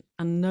gestation,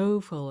 and no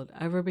foal had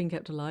ever been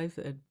kept alive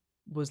that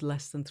was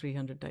less than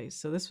 300 days.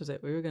 So this was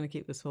it. We were going to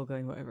keep this foal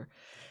going, whatever.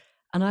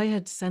 And I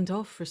had sent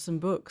off for some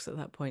books at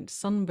that point.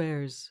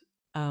 Sunbear's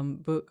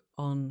book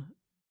on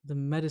the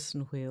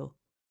medicine wheel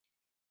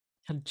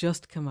had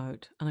just come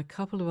out, and a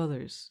couple of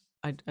others.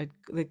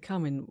 They'd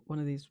come in one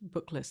of these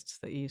book lists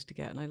that you used to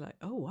get, and I like,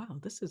 oh wow,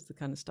 this is the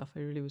kind of stuff I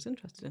really was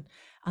interested in.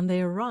 And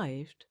they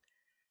arrived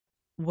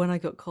when I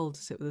got called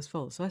to sit with this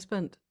foal. So I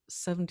spent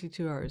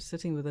 72 hours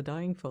sitting with a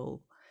dying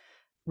foal,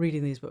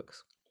 reading these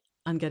books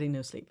and getting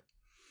no sleep.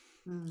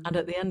 And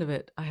at the end of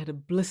it, I had a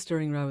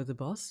blistering row with the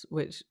boss,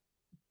 which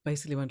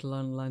basically went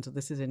along the lines of,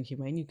 this is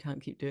inhumane, you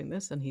can't keep doing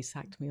this. And he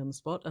sacked me on the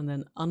spot, and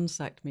then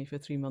unsacked me for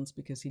 3 months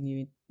because he knew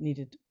he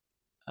needed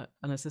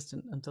an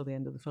assistant until the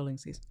end of the foaling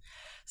season.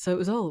 So it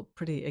was all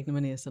pretty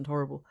ignominious and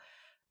horrible.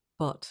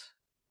 But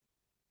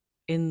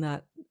in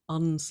that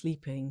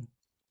unsleeping,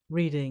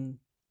 reading,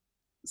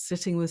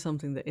 sitting with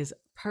something that is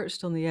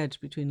perched on the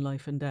edge between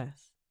life and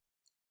death,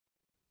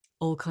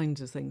 all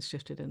kinds of things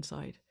shifted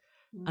inside.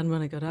 And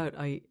when I got out,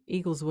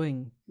 Eagle's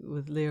Wing,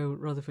 with Leo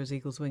Rutherford's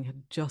Eagle's Wing,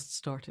 had just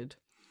started.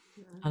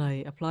 And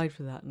I applied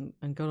for that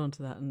and got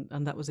onto that.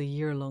 And that was a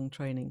year-long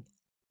training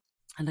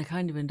and a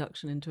kind of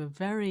induction into a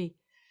very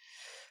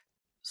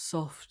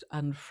soft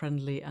and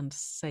friendly and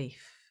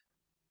safe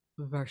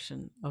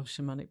version of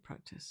shamanic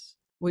practice,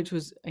 which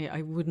was,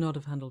 I would not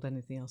have handled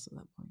anything else at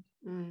that point.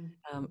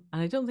 And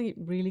I don't think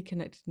it really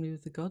connected me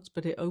with the gods,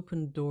 but it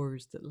opened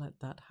doors that let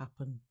that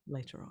happen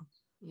later on.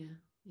 Yeah.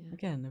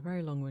 Again, a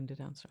very long-winded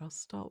answer. I'll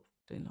stop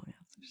doing long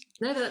answers.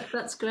 No,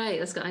 that's great.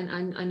 That's good. I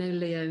know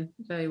Leo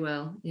very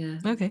well. Yeah.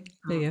 Okay,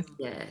 there you go.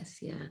 Yes,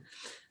 yeah.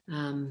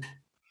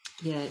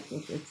 Yeah,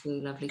 it's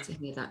really lovely to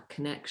hear that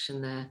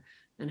connection there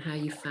and how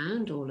you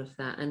found all of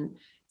that. And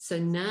so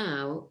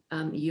now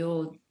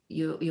you're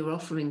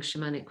offering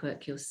shamanic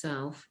work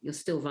yourself. You're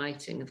still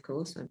writing, of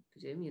course, I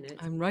presume, you know.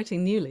 I'm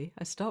writing newly.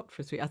 I stopped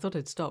for 3. I thought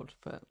I'd stopped,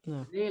 but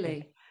no.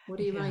 Really? What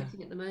are you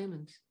writing at the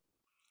moment?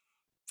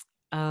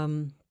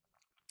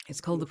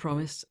 It's called The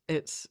Promise.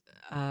 It's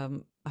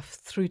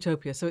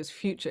Throughtopia. So it's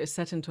future. It's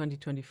set in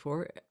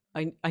 2024.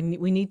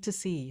 We need to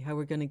see how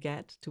we're going to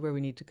get to where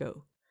we need to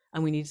go,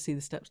 and we need to see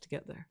the steps to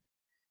get there.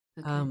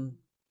 Okay.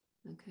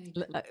 Okay.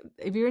 Cool.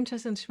 If you're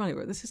interested in shamanic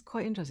work, this is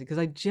quite interesting because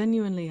I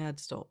genuinely had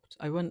stopped.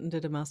 I went and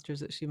did a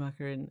master's at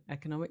Schumacher in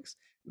economics,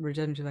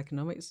 regenerative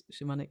economics,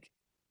 shamanic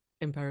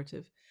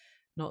imperative.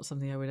 Not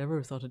something I would ever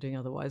have thought of doing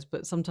otherwise,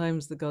 but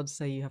sometimes the gods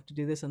say you have to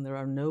do this and there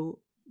are no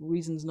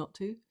reasons not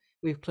to.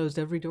 We've closed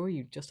every door,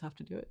 you just have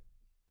to do it.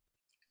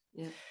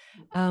 Yeah.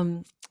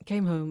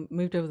 Came home,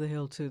 moved over the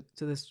hill to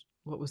this,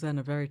 what was then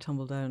a very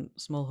tumble down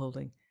small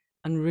holding,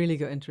 and really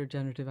got into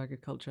regenerative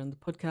agriculture and the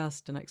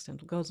podcast and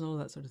accidental gods and all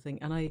that sort of thing.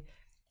 And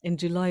in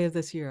July of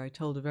this year, I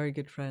told a very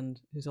good friend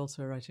who's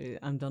also a writer,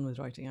 I'm done with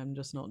writing. I'm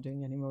just not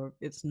doing anymore.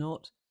 It's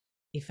not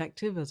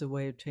effective as a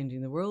way of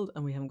changing the world,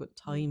 and we haven't got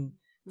time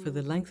for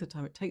the length of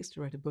time it takes to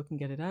write a book and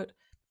get it out.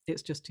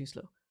 It's just too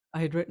slow.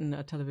 I had written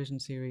a television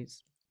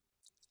series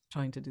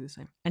trying to do the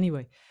same.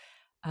 Anyway,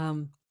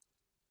 I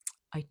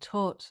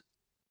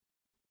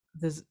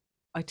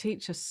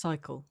teach a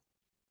cycle.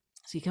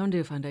 So you come and do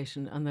a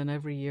foundation, and then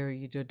every year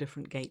you do a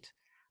different gate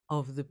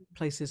of the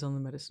places on the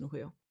medicine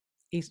wheel: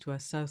 east,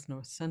 west, south,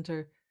 north,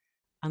 center,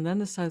 and then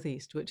the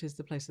southeast, which is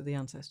the place of the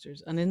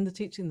ancestors. And in the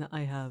teaching that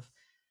I have,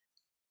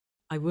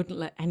 I wouldn't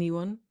let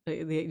anyone,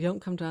 you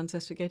don't come to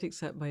Ancestor Gate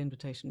except by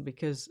invitation,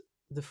 because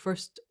the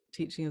first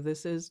teaching of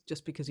this is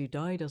just because you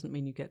die doesn't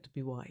mean you get to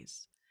be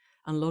wise.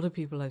 And a lot of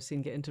people I've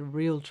seen get into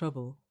real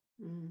trouble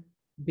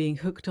being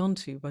hooked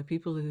onto by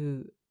people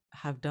who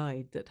have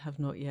died that have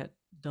not yet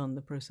done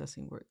the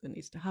processing work that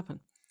needs to happen.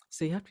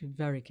 So you have to be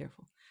very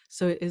careful.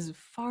 So it is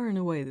far and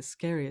away the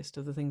scariest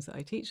of the things that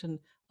I teach. And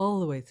all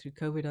the way through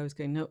COVID, I was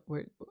going, no,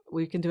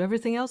 we can do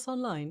everything else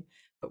online,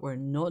 but we're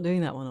not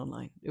doing that one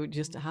online. It would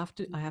just I have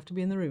to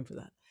be in the room for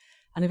that.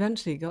 And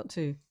eventually it got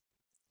to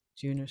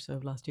June or so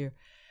of last year,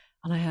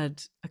 and I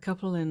had a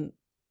couple in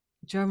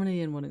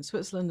Germany and one in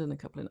Switzerland and a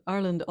couple in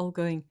Ireland all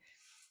going,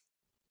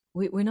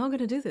 we're not going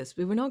to do this.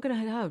 We're not going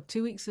to have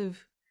 2 weeks of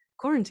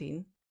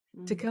quarantine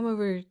to come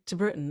over to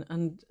Britain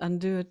and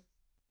do it.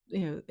 You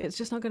know, it's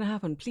just not going to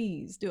happen.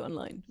 Please do it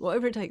online.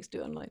 Whatever it takes,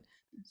 do it online.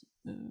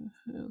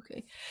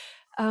 Okay.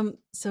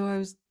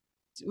 So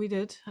we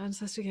did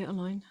Ancestor Gate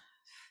online.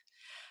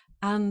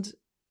 And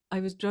I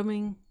was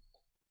drumming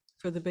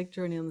for the big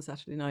journey on the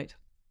Saturday night.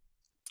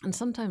 And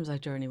sometimes I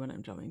journey when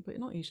I'm drumming, but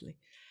not usually.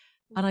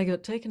 And I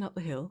got taken up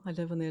the hill. I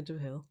live on the edge of a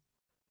hill.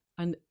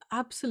 And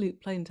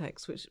absolute plain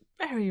text, which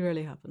very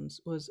rarely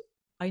happens, was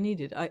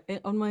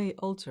on my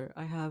altar,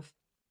 I have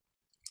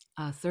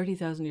a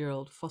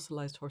 30,000-year-old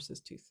fossilized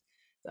horse's tooth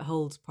that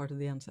holds part of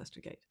the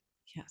Ancestor Gate.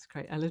 Yeah, it's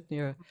great. I lived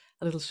near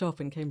a little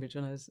shop in Cambridge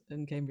when I was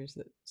in Cambridge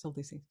that sold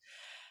these things.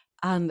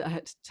 And I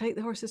had to take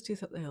the horse's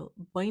tooth up the hill,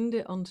 bind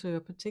it onto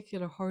a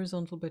particular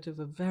horizontal bit of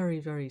a very,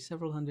 very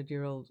several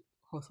hundred-year-old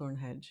hawthorn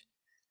hedge,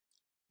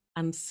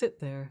 and sit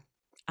there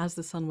as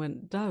the sun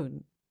went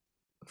down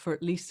for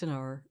at least an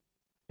hour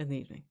in the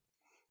evening.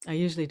 I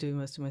usually do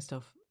most of my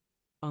stuff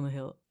on the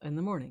hill in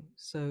the morning,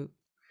 so it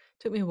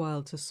took me a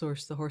while to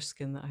source the horse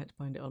skin that I had to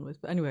bind it on with.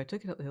 But anyway, I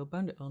took it up the hill,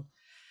 bound it on,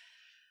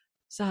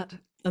 sat,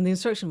 and the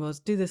instruction was,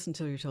 do this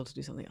until you're told to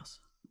do something else.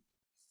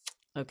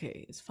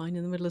 Okay, it's fine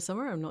in the middle of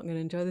summer. I'm not going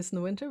to enjoy this in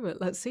the winter, but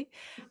let's see.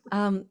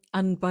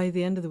 And by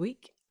the end of the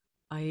week,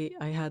 I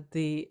had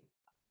the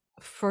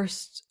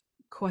first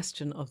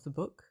question of the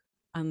book,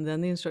 and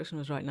then the instruction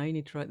was, right, now you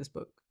need to write this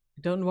book.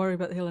 Don't worry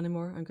about the hill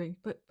anymore. I'm going,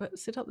 but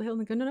sit up the hill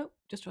and go, no,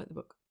 just write the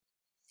book.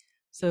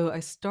 So I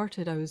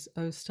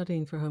was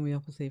studying for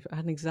homeopathy. I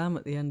had an exam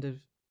at the end of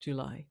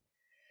July,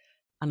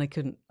 and I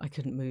couldn't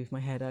move my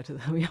head out of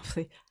the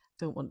homeopathy.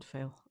 Don't want to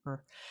fail.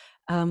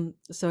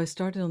 So I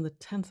started on the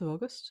 10th of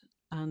August,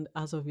 and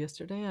as of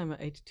yesterday, I'm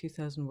at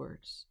 82,000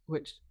 words,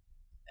 which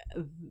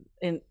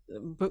in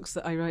books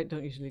that I write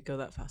don't usually go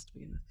that fast to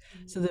begin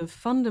with. So the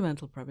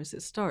fundamental premise,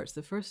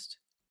 the first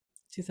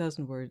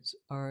 2,000 words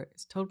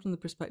it's told from the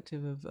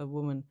perspective of a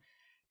woman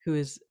who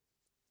is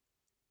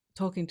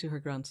talking to her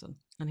grandson.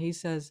 And he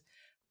says,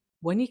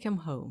 when you come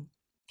home,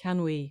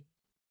 can we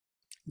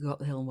go up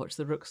the hill and watch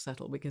the rooks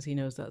settle? Because he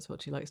knows that's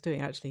what she likes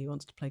doing. Actually, he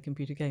wants to play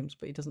computer games,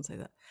 but he doesn't say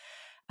that.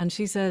 And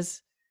she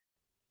says,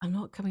 I'm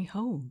not coming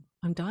home.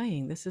 I'm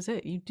dying. This is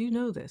it. You do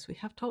know this. We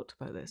have talked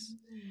about this.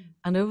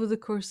 And over the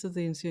course of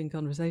the ensuing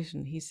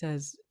conversation, he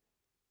says,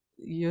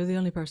 you're the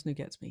only person who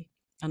gets me.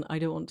 And I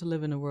don't want to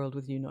live in a world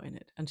with you not in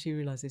it. And she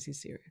realizes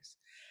he's serious.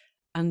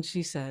 And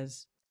she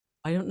says,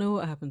 I don't know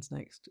what happens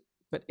next,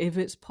 but if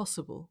it's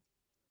possible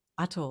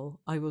at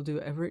all, I will do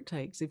whatever it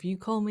takes. If you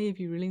call me, if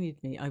you really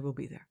need me, I will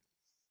be there.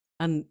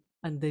 And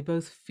they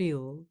both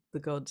feel the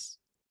gods,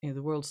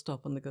 the world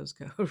stop and the gods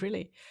go, oh,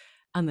 really?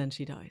 And then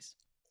she dies.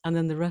 And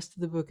then the rest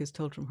of the book is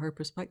told from her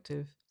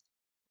perspective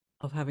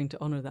of having to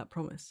honor that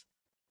promise,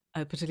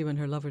 particularly when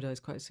her lover dies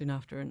quite soon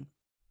after, and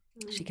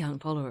she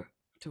can't follow her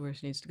to where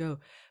she needs to go.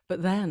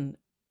 But then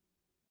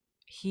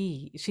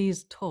she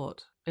is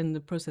taught in the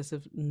process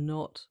of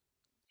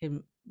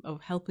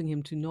helping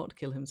him to not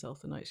kill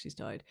himself the night she's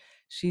died.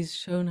 She's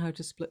shown how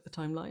to split the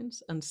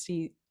timelines and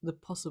see the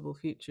possible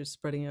futures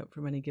spreading out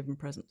from any given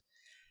present.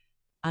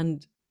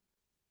 And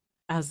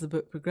as the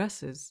book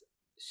progresses,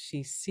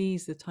 she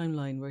sees the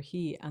timeline where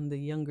he and the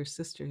younger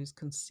sister who's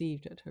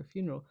conceived at her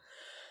funeral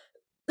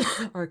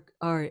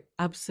are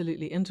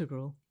absolutely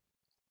integral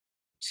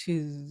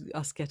to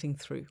us getting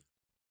through.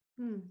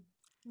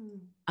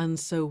 And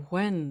so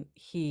when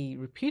he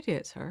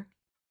repudiates her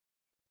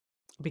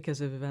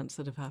because of events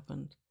that have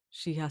happened,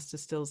 she has to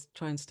still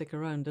try and stick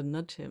around and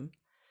nudge him.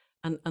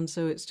 And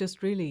so it's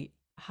just really,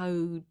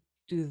 how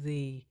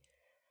do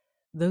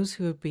those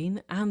who have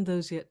been and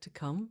those yet to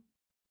come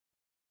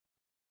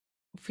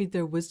feed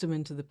their wisdom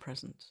into the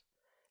present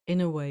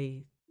in a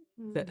way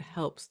that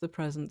helps the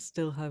present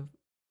still have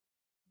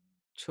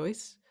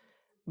choice,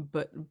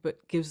 but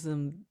gives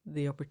them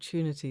the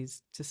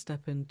opportunities to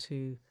step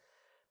into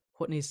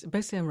what needs.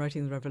 Basically, I'm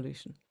writing the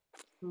revolution.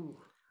 Ooh,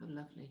 how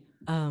lovely.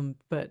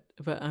 But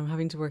I'm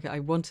having to work it.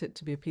 I want it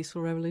to be a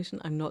peaceful revolution.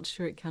 I'm not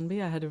sure it can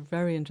be. I had a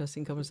very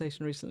interesting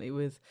conversation recently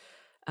with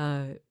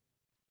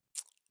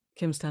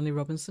Kim Stanley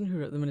Robinson, who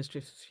wrote The Ministry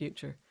of the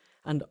Future,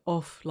 and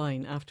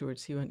offline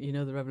afterwards he went,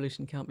 the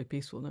revolution can't be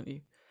peaceful, don't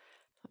you?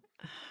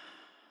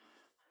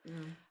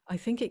 I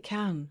think it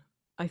can.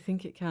 I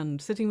think it can.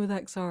 Sitting with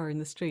XR in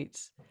the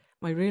streets,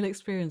 my real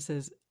experience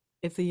is,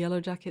 if the Yellow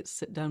Jackets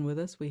sit down with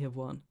us, we have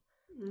won.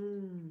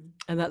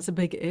 And that's a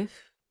big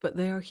if, but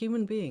they are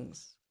human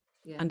beings,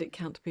 and it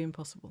can't be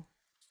impossible.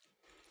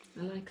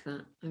 I like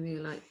that. I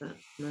really like that,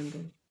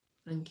 Manda.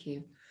 Thank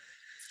you.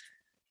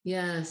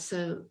 Yeah,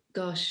 so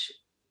gosh,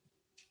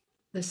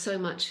 there's so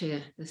much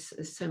here.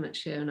 There's so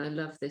much here, and I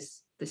love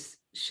this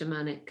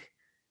shamanic,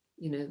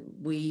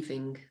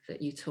 weaving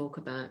that you talk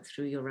about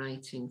through your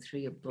writing,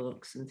 through your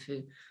books, and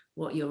through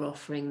what you're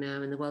offering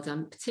now in the world.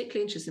 I'm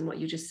particularly interested in what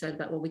you just said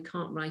about, we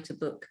can't write a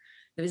book.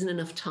 There isn't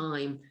enough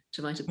time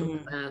to write a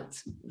book about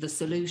the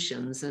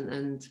solutions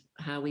and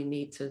how we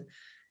need to,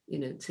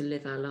 to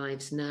live our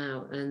lives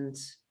now. And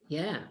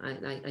yeah,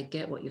 I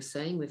get what you're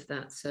saying with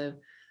that. So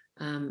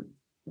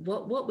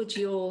what would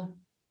your,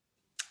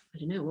 I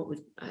don't know,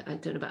 I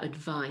don't know about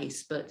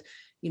advice, but,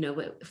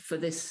 for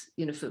this,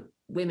 for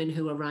women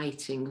who are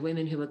writing,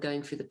 women who are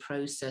going through the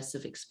process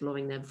of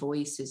exploring their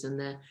voices and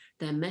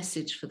their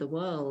message for the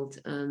world,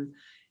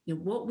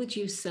 what would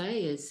you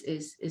say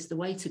is the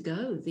way to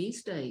go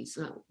these days?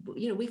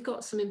 We've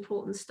got some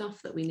important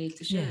stuff that we need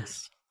to share.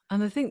 Yes.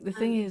 And I think the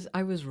thing is,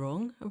 I was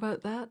wrong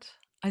about that.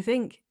 I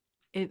think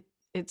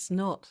it's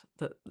not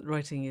that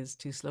writing is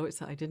too slow. It's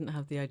that I didn't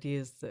have the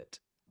ideas that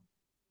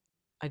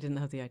I didn't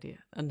have the idea.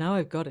 And now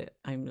I've got it.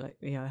 I'm like,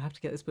 I have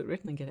to get this book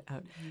written and get it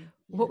out. Yeah.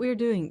 What we're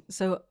doing.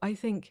 So I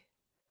think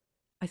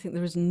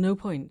there is no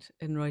point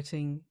in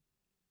writing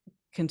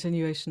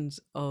continuations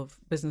of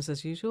business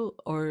as usual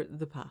or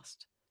the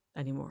past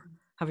anymore.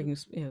 Having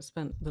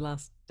spent the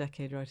last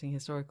decade writing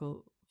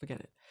historical, forget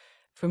it.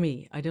 For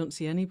me, I don't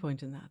see any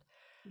point in that.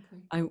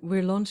 Okay.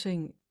 We're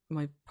launching,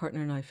 my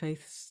partner and I,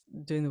 Faith's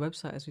doing the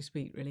website as we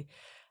speak, really.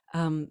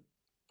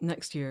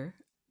 Next year,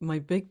 my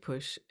big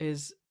push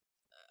is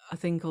a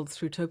thing called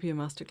Throughtopia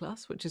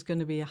Masterclass, which is going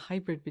to be a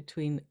hybrid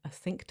between a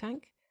think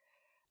tank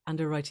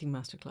and a writing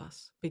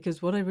masterclass. Because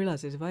what I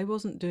realized is, if I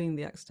wasn't doing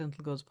the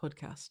Accidental Gods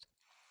podcast,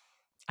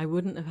 I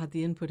wouldn't have had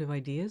the input of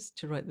ideas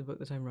to write the book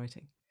that I'm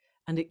writing.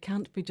 And it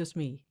can't be just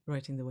me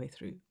writing the way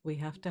through. We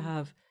have to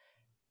have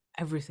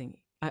everything.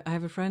 I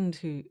have a friend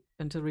who,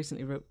 until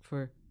recently, wrote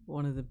for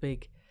one of the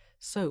big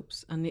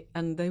soaps, and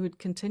they would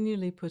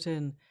continually put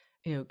in,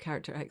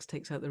 character X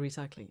takes out the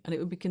recycling, and it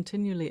would be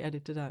continually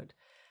edited out.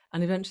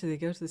 And eventually they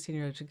go to the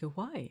senior editor and go,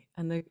 why?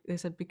 And they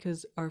said,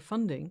 because our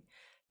funding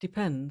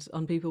depends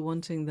on people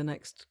wanting the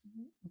next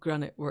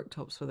granite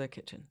worktops for their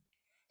kitchen.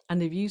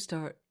 And if you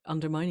start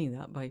undermining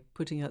that by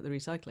putting out the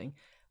recycling,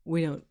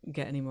 we don't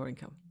get any more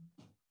income.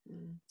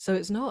 So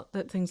it's not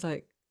that things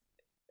like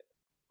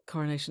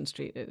Coronation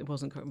Street, it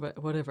wasn't, but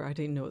whatever, I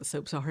don't know what the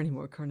soaps are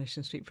anymore.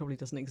 Coronation Street probably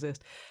doesn't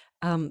exist.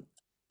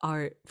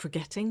 Are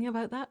forgetting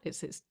about that.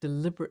 It's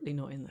deliberately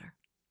not in there.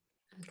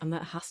 Okay. And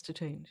that has to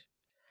change.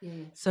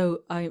 Yeah.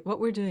 So what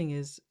we're doing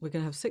is, we're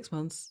going to have 6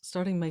 months,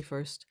 starting May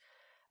 1st,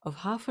 of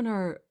half an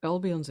hour, all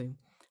be on Zoom.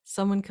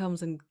 Someone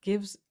comes and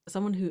gives,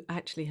 someone who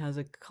actually has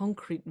a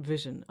concrete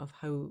vision of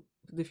how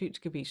the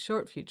future could be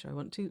short future. I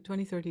want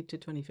 2030 to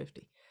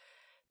 2050.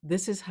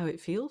 This is how it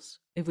feels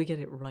if we get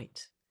it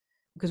right.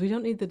 Because we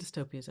don't need the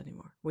dystopias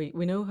anymore. We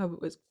know how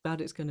bad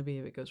it's going to be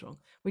if it goes wrong.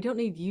 We don't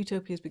need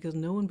utopias because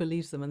no one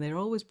believes them, and they're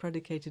always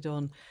predicated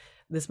on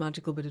this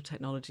magical bit of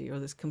technology or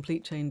this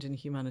complete change in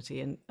humanity.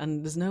 And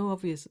there's no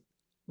obvious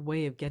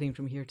way of getting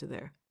from here to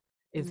there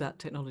if that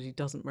technology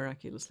doesn't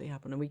miraculously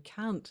happen. And we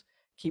can't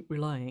keep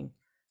relying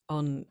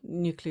on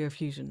nuclear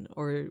fusion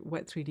or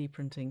wet 3D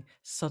printing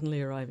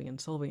suddenly arriving and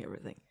solving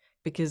everything,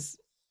 because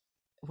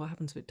what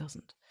happens if it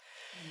doesn't?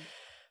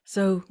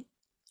 So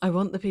I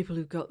want the people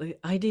who've got the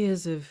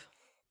ideas of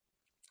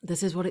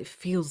this is what it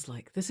feels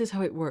like, this is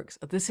how it works,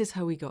 this is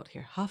how we got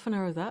here. Half an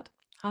hour of that,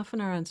 half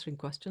an hour answering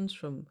questions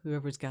from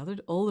whoever's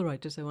gathered, all the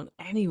writers. I want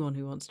anyone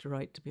who wants to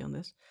write to be on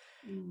this.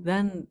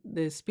 Then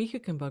the speaker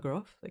can bugger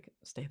off. They can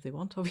stay if they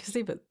want,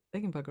 obviously, but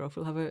they can bugger off.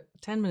 We'll have a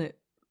 10-minute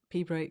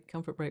pee break,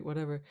 comfort break,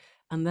 whatever.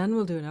 And then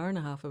we'll do an hour and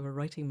a half of a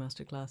writing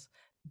masterclass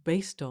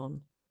based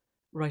on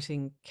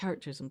writing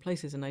characters and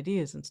places and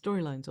ideas and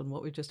storylines on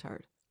what we've just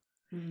heard.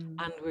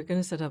 And we're going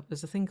to set up,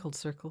 there's a thing called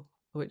Circle,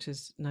 which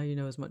is, now you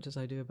know as much as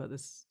I do about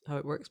this, how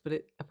it works, but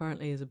it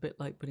apparently is a bit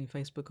like putting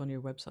Facebook on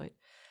your website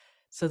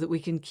so that we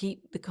can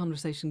keep the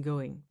conversation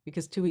going,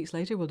 because 2 weeks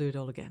later we'll do it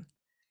all again.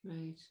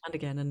 Right. And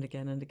again and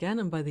again and again.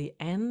 And by the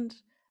end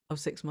of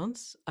 6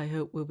 months, I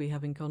hope we'll be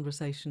having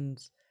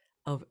conversations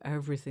of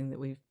everything that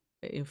we've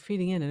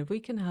feeding in. And if we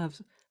can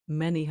have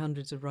many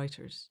hundreds of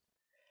writers,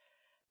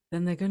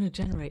 then they're going to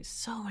generate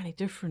so many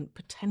different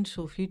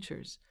potential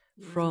futures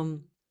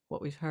from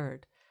what we've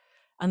heard.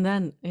 And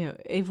then,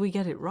 if we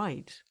get it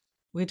right,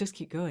 we just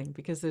keep going,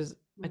 because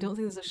I don't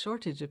think there's a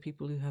shortage of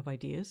people who have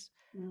ideas.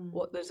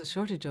 What there's a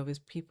shortage of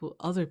is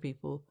other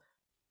people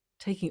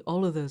taking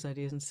all of those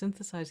ideas and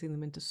synthesizing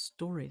them into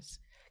stories.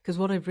 Because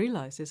what I've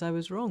realized is I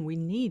was wrong. We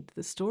need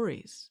the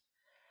stories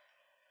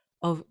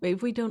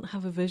if we don't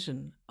have a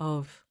vision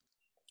of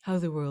how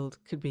the world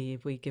could be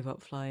if we give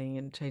up flying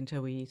and change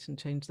how we eat and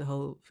change the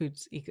whole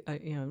foods,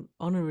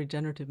 on a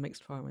regenerative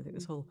mixed farm. I think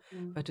this whole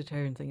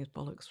vegetarian thing is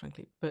bollocks,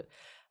 frankly. But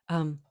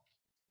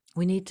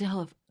we need to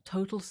have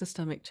total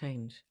systemic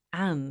change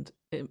and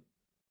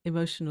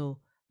emotional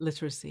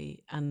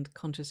literacy and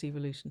conscious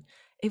evolution.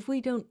 If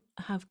we don't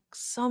have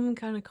some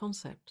kind of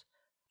concept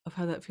of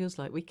how that feels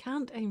like, we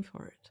can't aim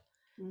for it.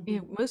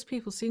 Most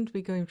people seem to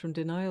be going from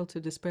denial to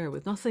despair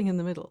with nothing in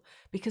the middle,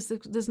 because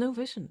there's no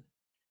vision.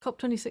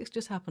 COP26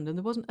 just happened and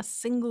there wasn't a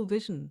single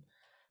vision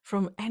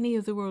from any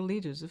of the world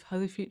leaders of how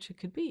the future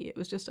could be. It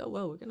was just, oh,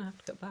 well, we're going to have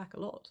to cut back a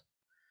lot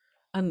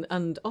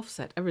and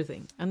offset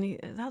everything. And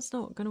that's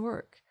not going to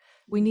work.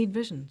 We need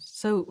visions.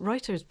 So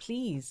writers,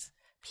 please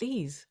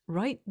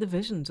write the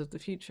visions of the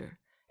future.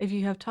 If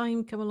you have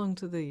time, come along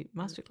to the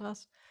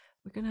masterclass.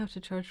 We're going to have to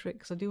charge for it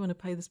because I do want to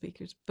pay the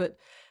speakers. But,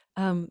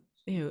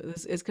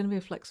 it's going to be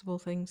a flexible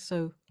thing.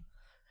 So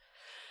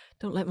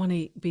don't let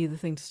money be the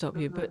thing to stop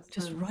you, but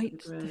just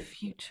write the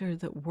future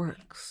that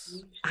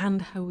works and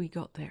how we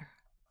got there.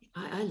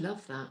 I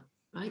love that.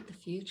 Write the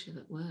future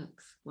that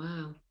works.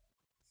 Wow.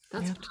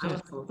 That's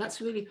powerful.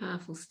 That's really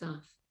powerful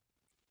stuff.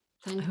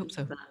 Thank you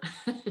for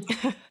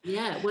that.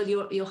 Yeah, well,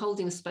 you're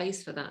holding a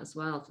space for that as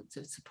well,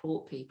 to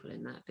support people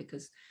in that,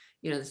 because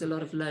there's a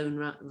lot of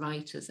lone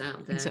writers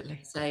out there who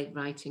say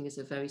writing is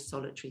a very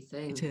solitary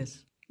thing. It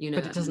is,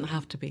 but it doesn't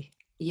have to be.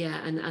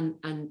 Yeah,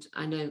 and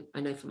I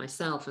know for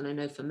myself, and I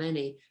know for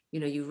many,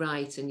 you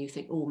write and you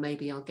think, oh,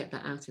 maybe I'll get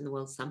that out in the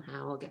world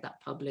somehow, I'll get that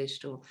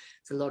published, or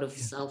there's a lot of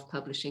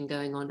self-publishing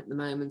going on at the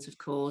moment, of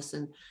course,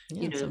 and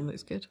some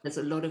looks good. There's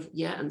a lot of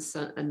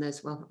and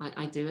there's, well,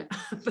 I do it,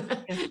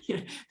 but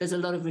there's a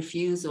lot of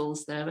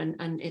refusals there,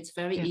 and it's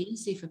very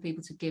easy for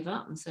people to give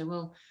up and say,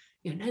 well,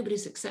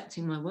 nobody's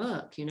accepting my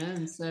work,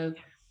 and so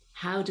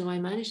how do I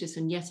manage this?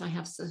 And yet I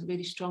have a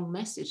really strong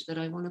message that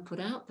I want to put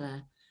out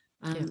there.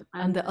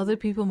 And that other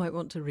people might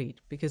want to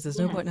read, because there's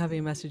no point in having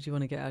a message you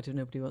want to get out if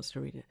nobody wants to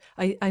read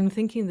it. I'm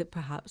thinking that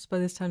perhaps by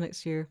this time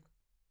next year,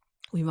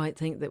 we might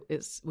think that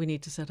we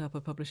need to set up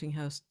a publishing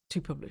house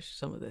to publish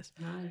some of this.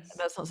 Nice.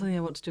 That's not something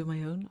I want to do on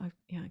my own.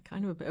 I'm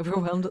kind of a bit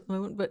overwhelmed at the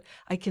moment, but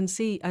I can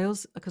see,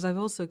 because I've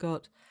also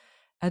got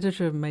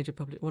editor of a major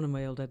one of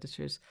my old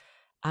editors,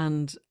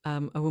 and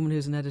a woman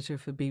who's an editor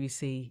for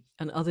BBC,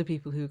 and other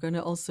people who are going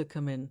to also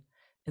come in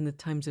the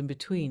times in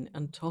between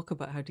and talk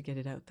about how to get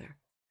it out there.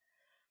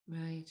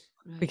 Right.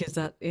 Because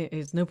that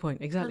is no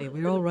point. Exactly.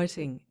 We're all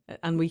writing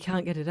and we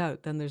can't get it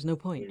out, then there's no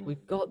point.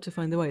 We've got to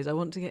find the ways. I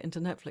want to get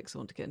into Netflix. I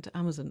want to get into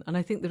Amazon. And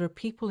I think there are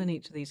people in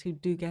each of these who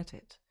do get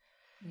it.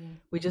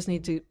 We just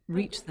need to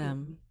reach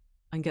them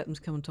and get them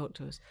to come and talk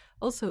to us.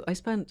 Also, I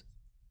spent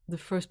the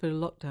first bit of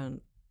lockdown,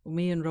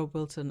 me and Rob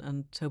Wilton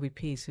and Toby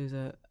Peace, who's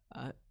a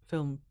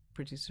film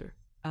producer,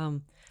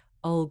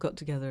 all got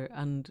together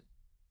and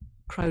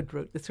crowd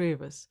wrote, the three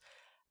of us,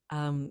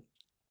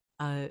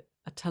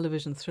 a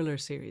television thriller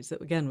series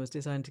that, again, was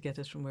designed to get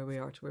us from where we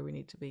are to where we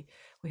need to be.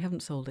 We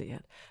haven't sold it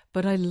yet.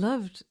 But I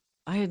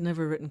had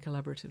never written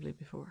collaboratively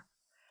before.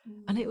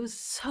 And it was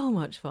so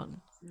much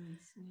fun.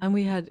 Nice, yeah. And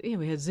we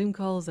had Zoom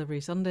calls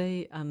every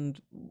Sunday,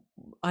 and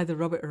either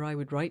Robert or I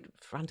would write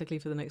frantically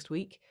for the next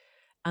week,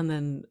 and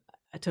then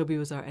Toby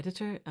was our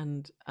editor,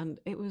 and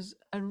it was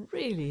a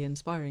really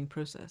inspiring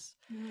process.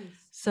 Nice.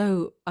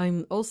 So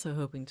I'm also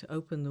hoping to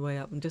open the way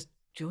up and just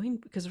join,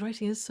 because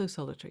writing is so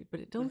solitary, but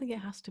I don't think it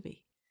has to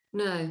be.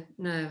 No,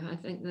 I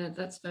think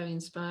that's very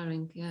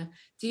inspiring. Yeah.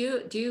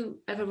 Do you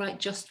ever write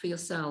just for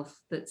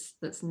yourself?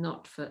 That's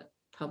not for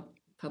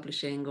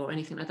publishing or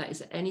anything like that. Is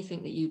there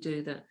anything that you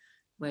do that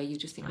where you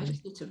just think I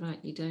just need to write?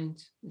 You don't.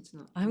 It's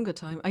not. I haven't got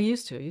time. I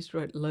used to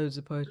write loads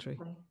of poetry.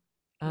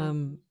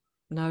 Okay.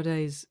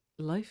 Nowadays,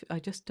 I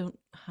just don't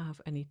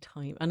have any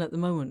time. And at the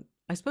moment,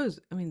 I suppose,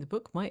 the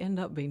book might end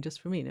up being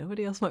just for me.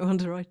 Nobody else might want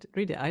to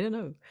read it. I don't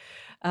know.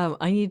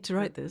 I need to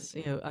write this.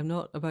 I'm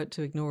not about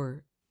to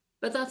ignore.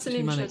 But that's an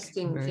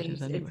interesting thing.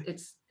 Anyway.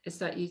 It's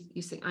that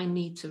you think I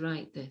need to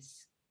write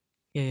this.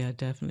 Yeah,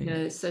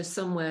 definitely. So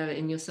somewhere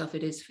in yourself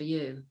it is for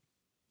you.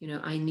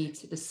 I need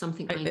to. There's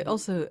something.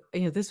 Also,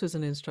 this was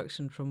an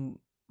instruction from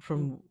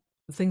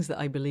things that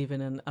I believe in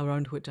and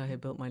around which I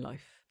have built my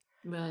life.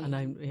 Right.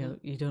 And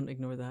you don't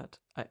ignore that.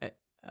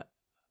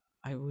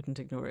 I wouldn't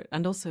ignore it.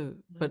 And also,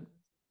 but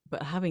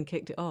having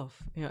kicked it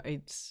off,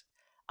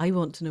 I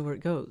want to know where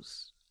it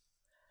goes.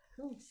 Of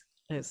course.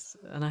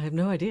 And I have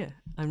no idea.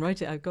 I'm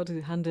writing. I've got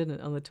to hand in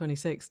on the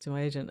 26th to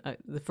my agent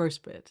the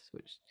first bit,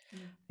 which I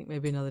think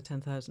maybe another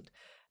 10,000.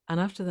 And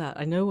after that,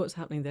 I know what's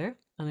happening there,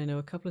 and I know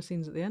a couple of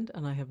scenes at the end,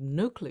 and I have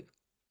no clue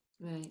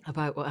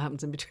about what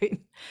happens in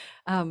between.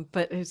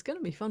 But it's going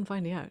to be fun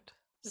finding out.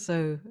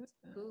 So,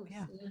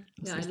 yeah,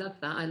 I love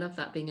that. I love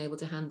that, being able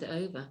to hand it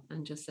over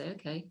and just say,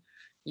 "Okay,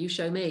 you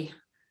show me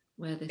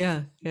where this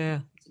needs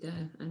to go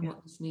and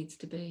what this needs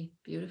to be."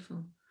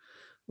 Beautiful.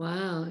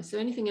 Wow. Is there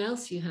anything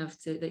else you have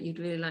that you'd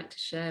really like to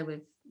share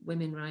with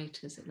women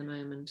writers at the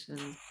moment and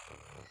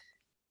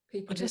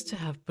people? Just to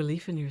have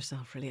belief in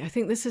yourself, really. I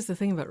think this is the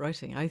thing about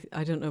writing.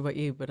 I don't know about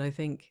you, but I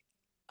think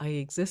I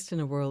exist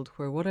in a world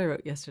where what I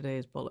wrote yesterday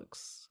is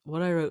bollocks.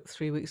 What I wrote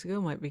 3 weeks ago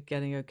might be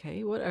getting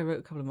okay. What I wrote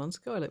a couple of months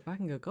ago, I look back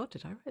and go, God,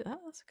 did I write that?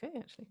 That's okay,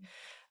 actually.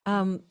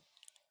 And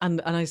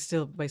I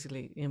still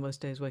basically, most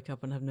days wake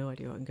up and have no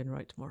idea what I'm going to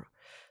write tomorrow.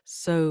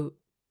 So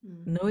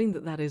knowing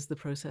that is the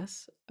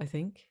process, I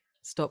think,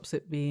 stops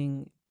it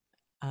being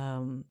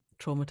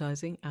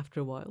traumatizing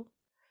after a while,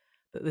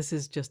 that this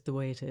is just the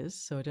way it is,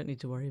 so I don't need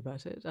to worry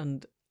about it.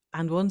 And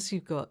once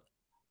you've got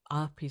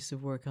a piece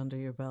of work under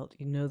your belt,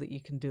 you know that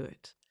you can do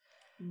it.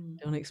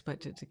 Don't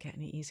expect it to get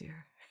any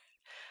easier.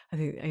 I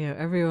think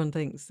everyone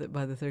thinks that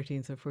by the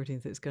 13th or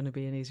 14th it's going to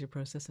be an easier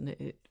process, and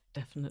it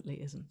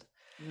definitely isn't.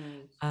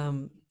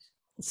 Right.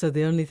 So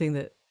the only thing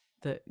that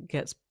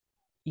gets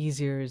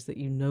easier is that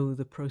you know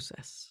the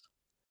process.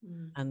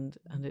 And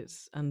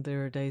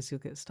there are days you'll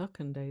get stuck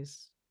and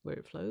days where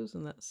it flows,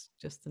 and that's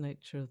just the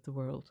nature of the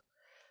world.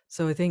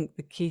 So I think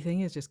the key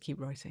thing is just keep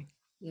writing.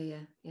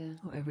 Yeah.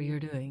 Whatever you're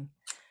doing,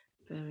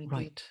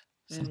 write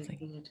something.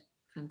 Very good.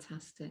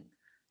 Fantastic.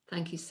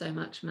 Thank you so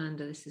much,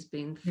 Manda. This has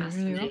been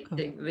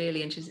fascinating,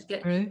 really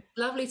interesting.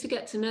 Lovely to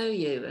get to know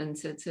you and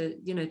to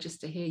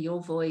just to hear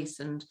your voice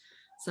and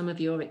some of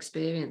your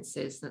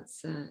experiences.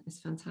 That's it's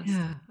fantastic.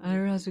 Yeah, I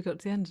realize we got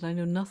to the end and I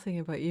know nothing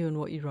about you and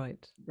what you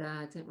write.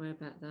 Yeah, don't worry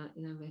about that.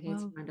 We're here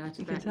to find out about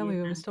you. You can tell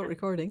me when we start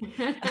recording.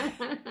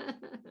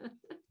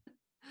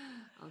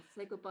 I'll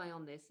say goodbye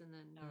on this and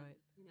then. All right.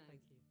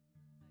 Thank you.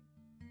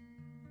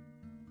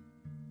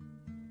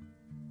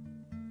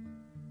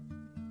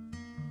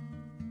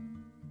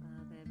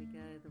 There we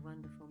go. The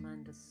wonderful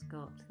Manda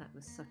Scott. That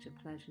was such a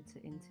pleasure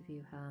to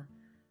interview her.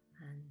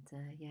 And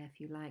if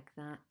you like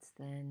that,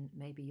 then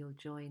maybe you'll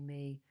join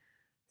me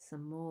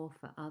some more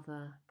for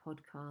other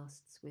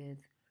podcasts with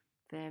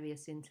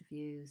various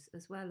interviews,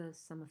 as well as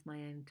some of my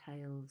own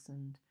tales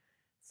and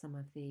some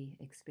of the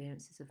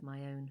experiences of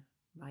my own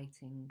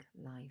writing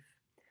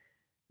life.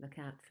 Look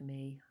out for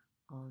me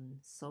on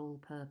Soul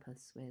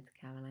Purpose with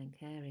Caroline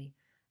Carey.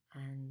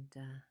 And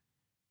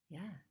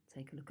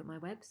take a look at my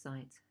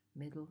website,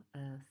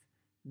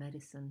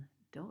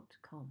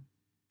 middleearthmedicine.com.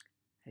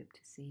 Hope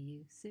to see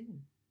you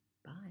soon.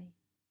 Bye.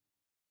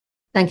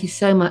 Thank you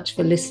so much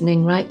for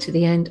listening right to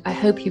the end. I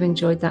hope you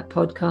enjoyed that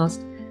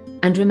podcast.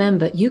 And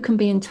remember, you can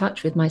be in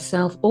touch with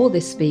myself or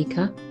this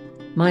speaker.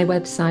 My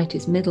website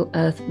is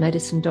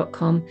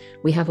middleearthmedicine.com.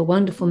 We have a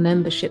wonderful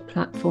membership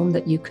platform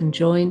that you can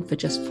join for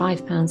just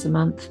 £5 a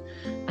month.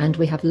 And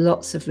we have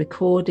lots of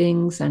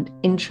recordings and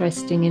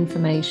interesting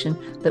information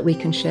that we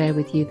can share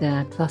with you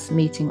there, plus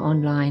meeting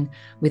online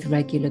with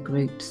regular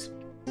groups.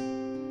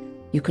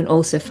 You can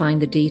also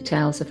find the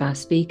details of our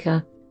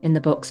speaker in the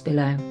box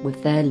below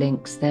with their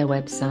links, their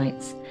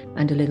websites,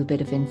 and a little bit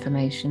of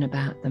information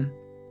about them.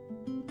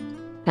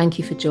 Thank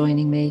you for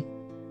joining me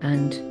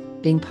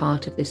and being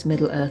part of this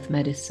Middle Earth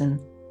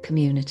Medicine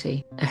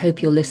community. I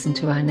hope you'll listen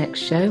to our next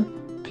show.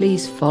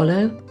 Please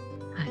follow,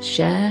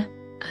 share,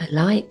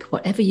 like,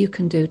 whatever you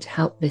can do to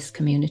help this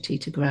community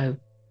to grow.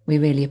 We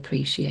really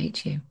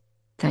appreciate you.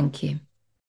 Thank you.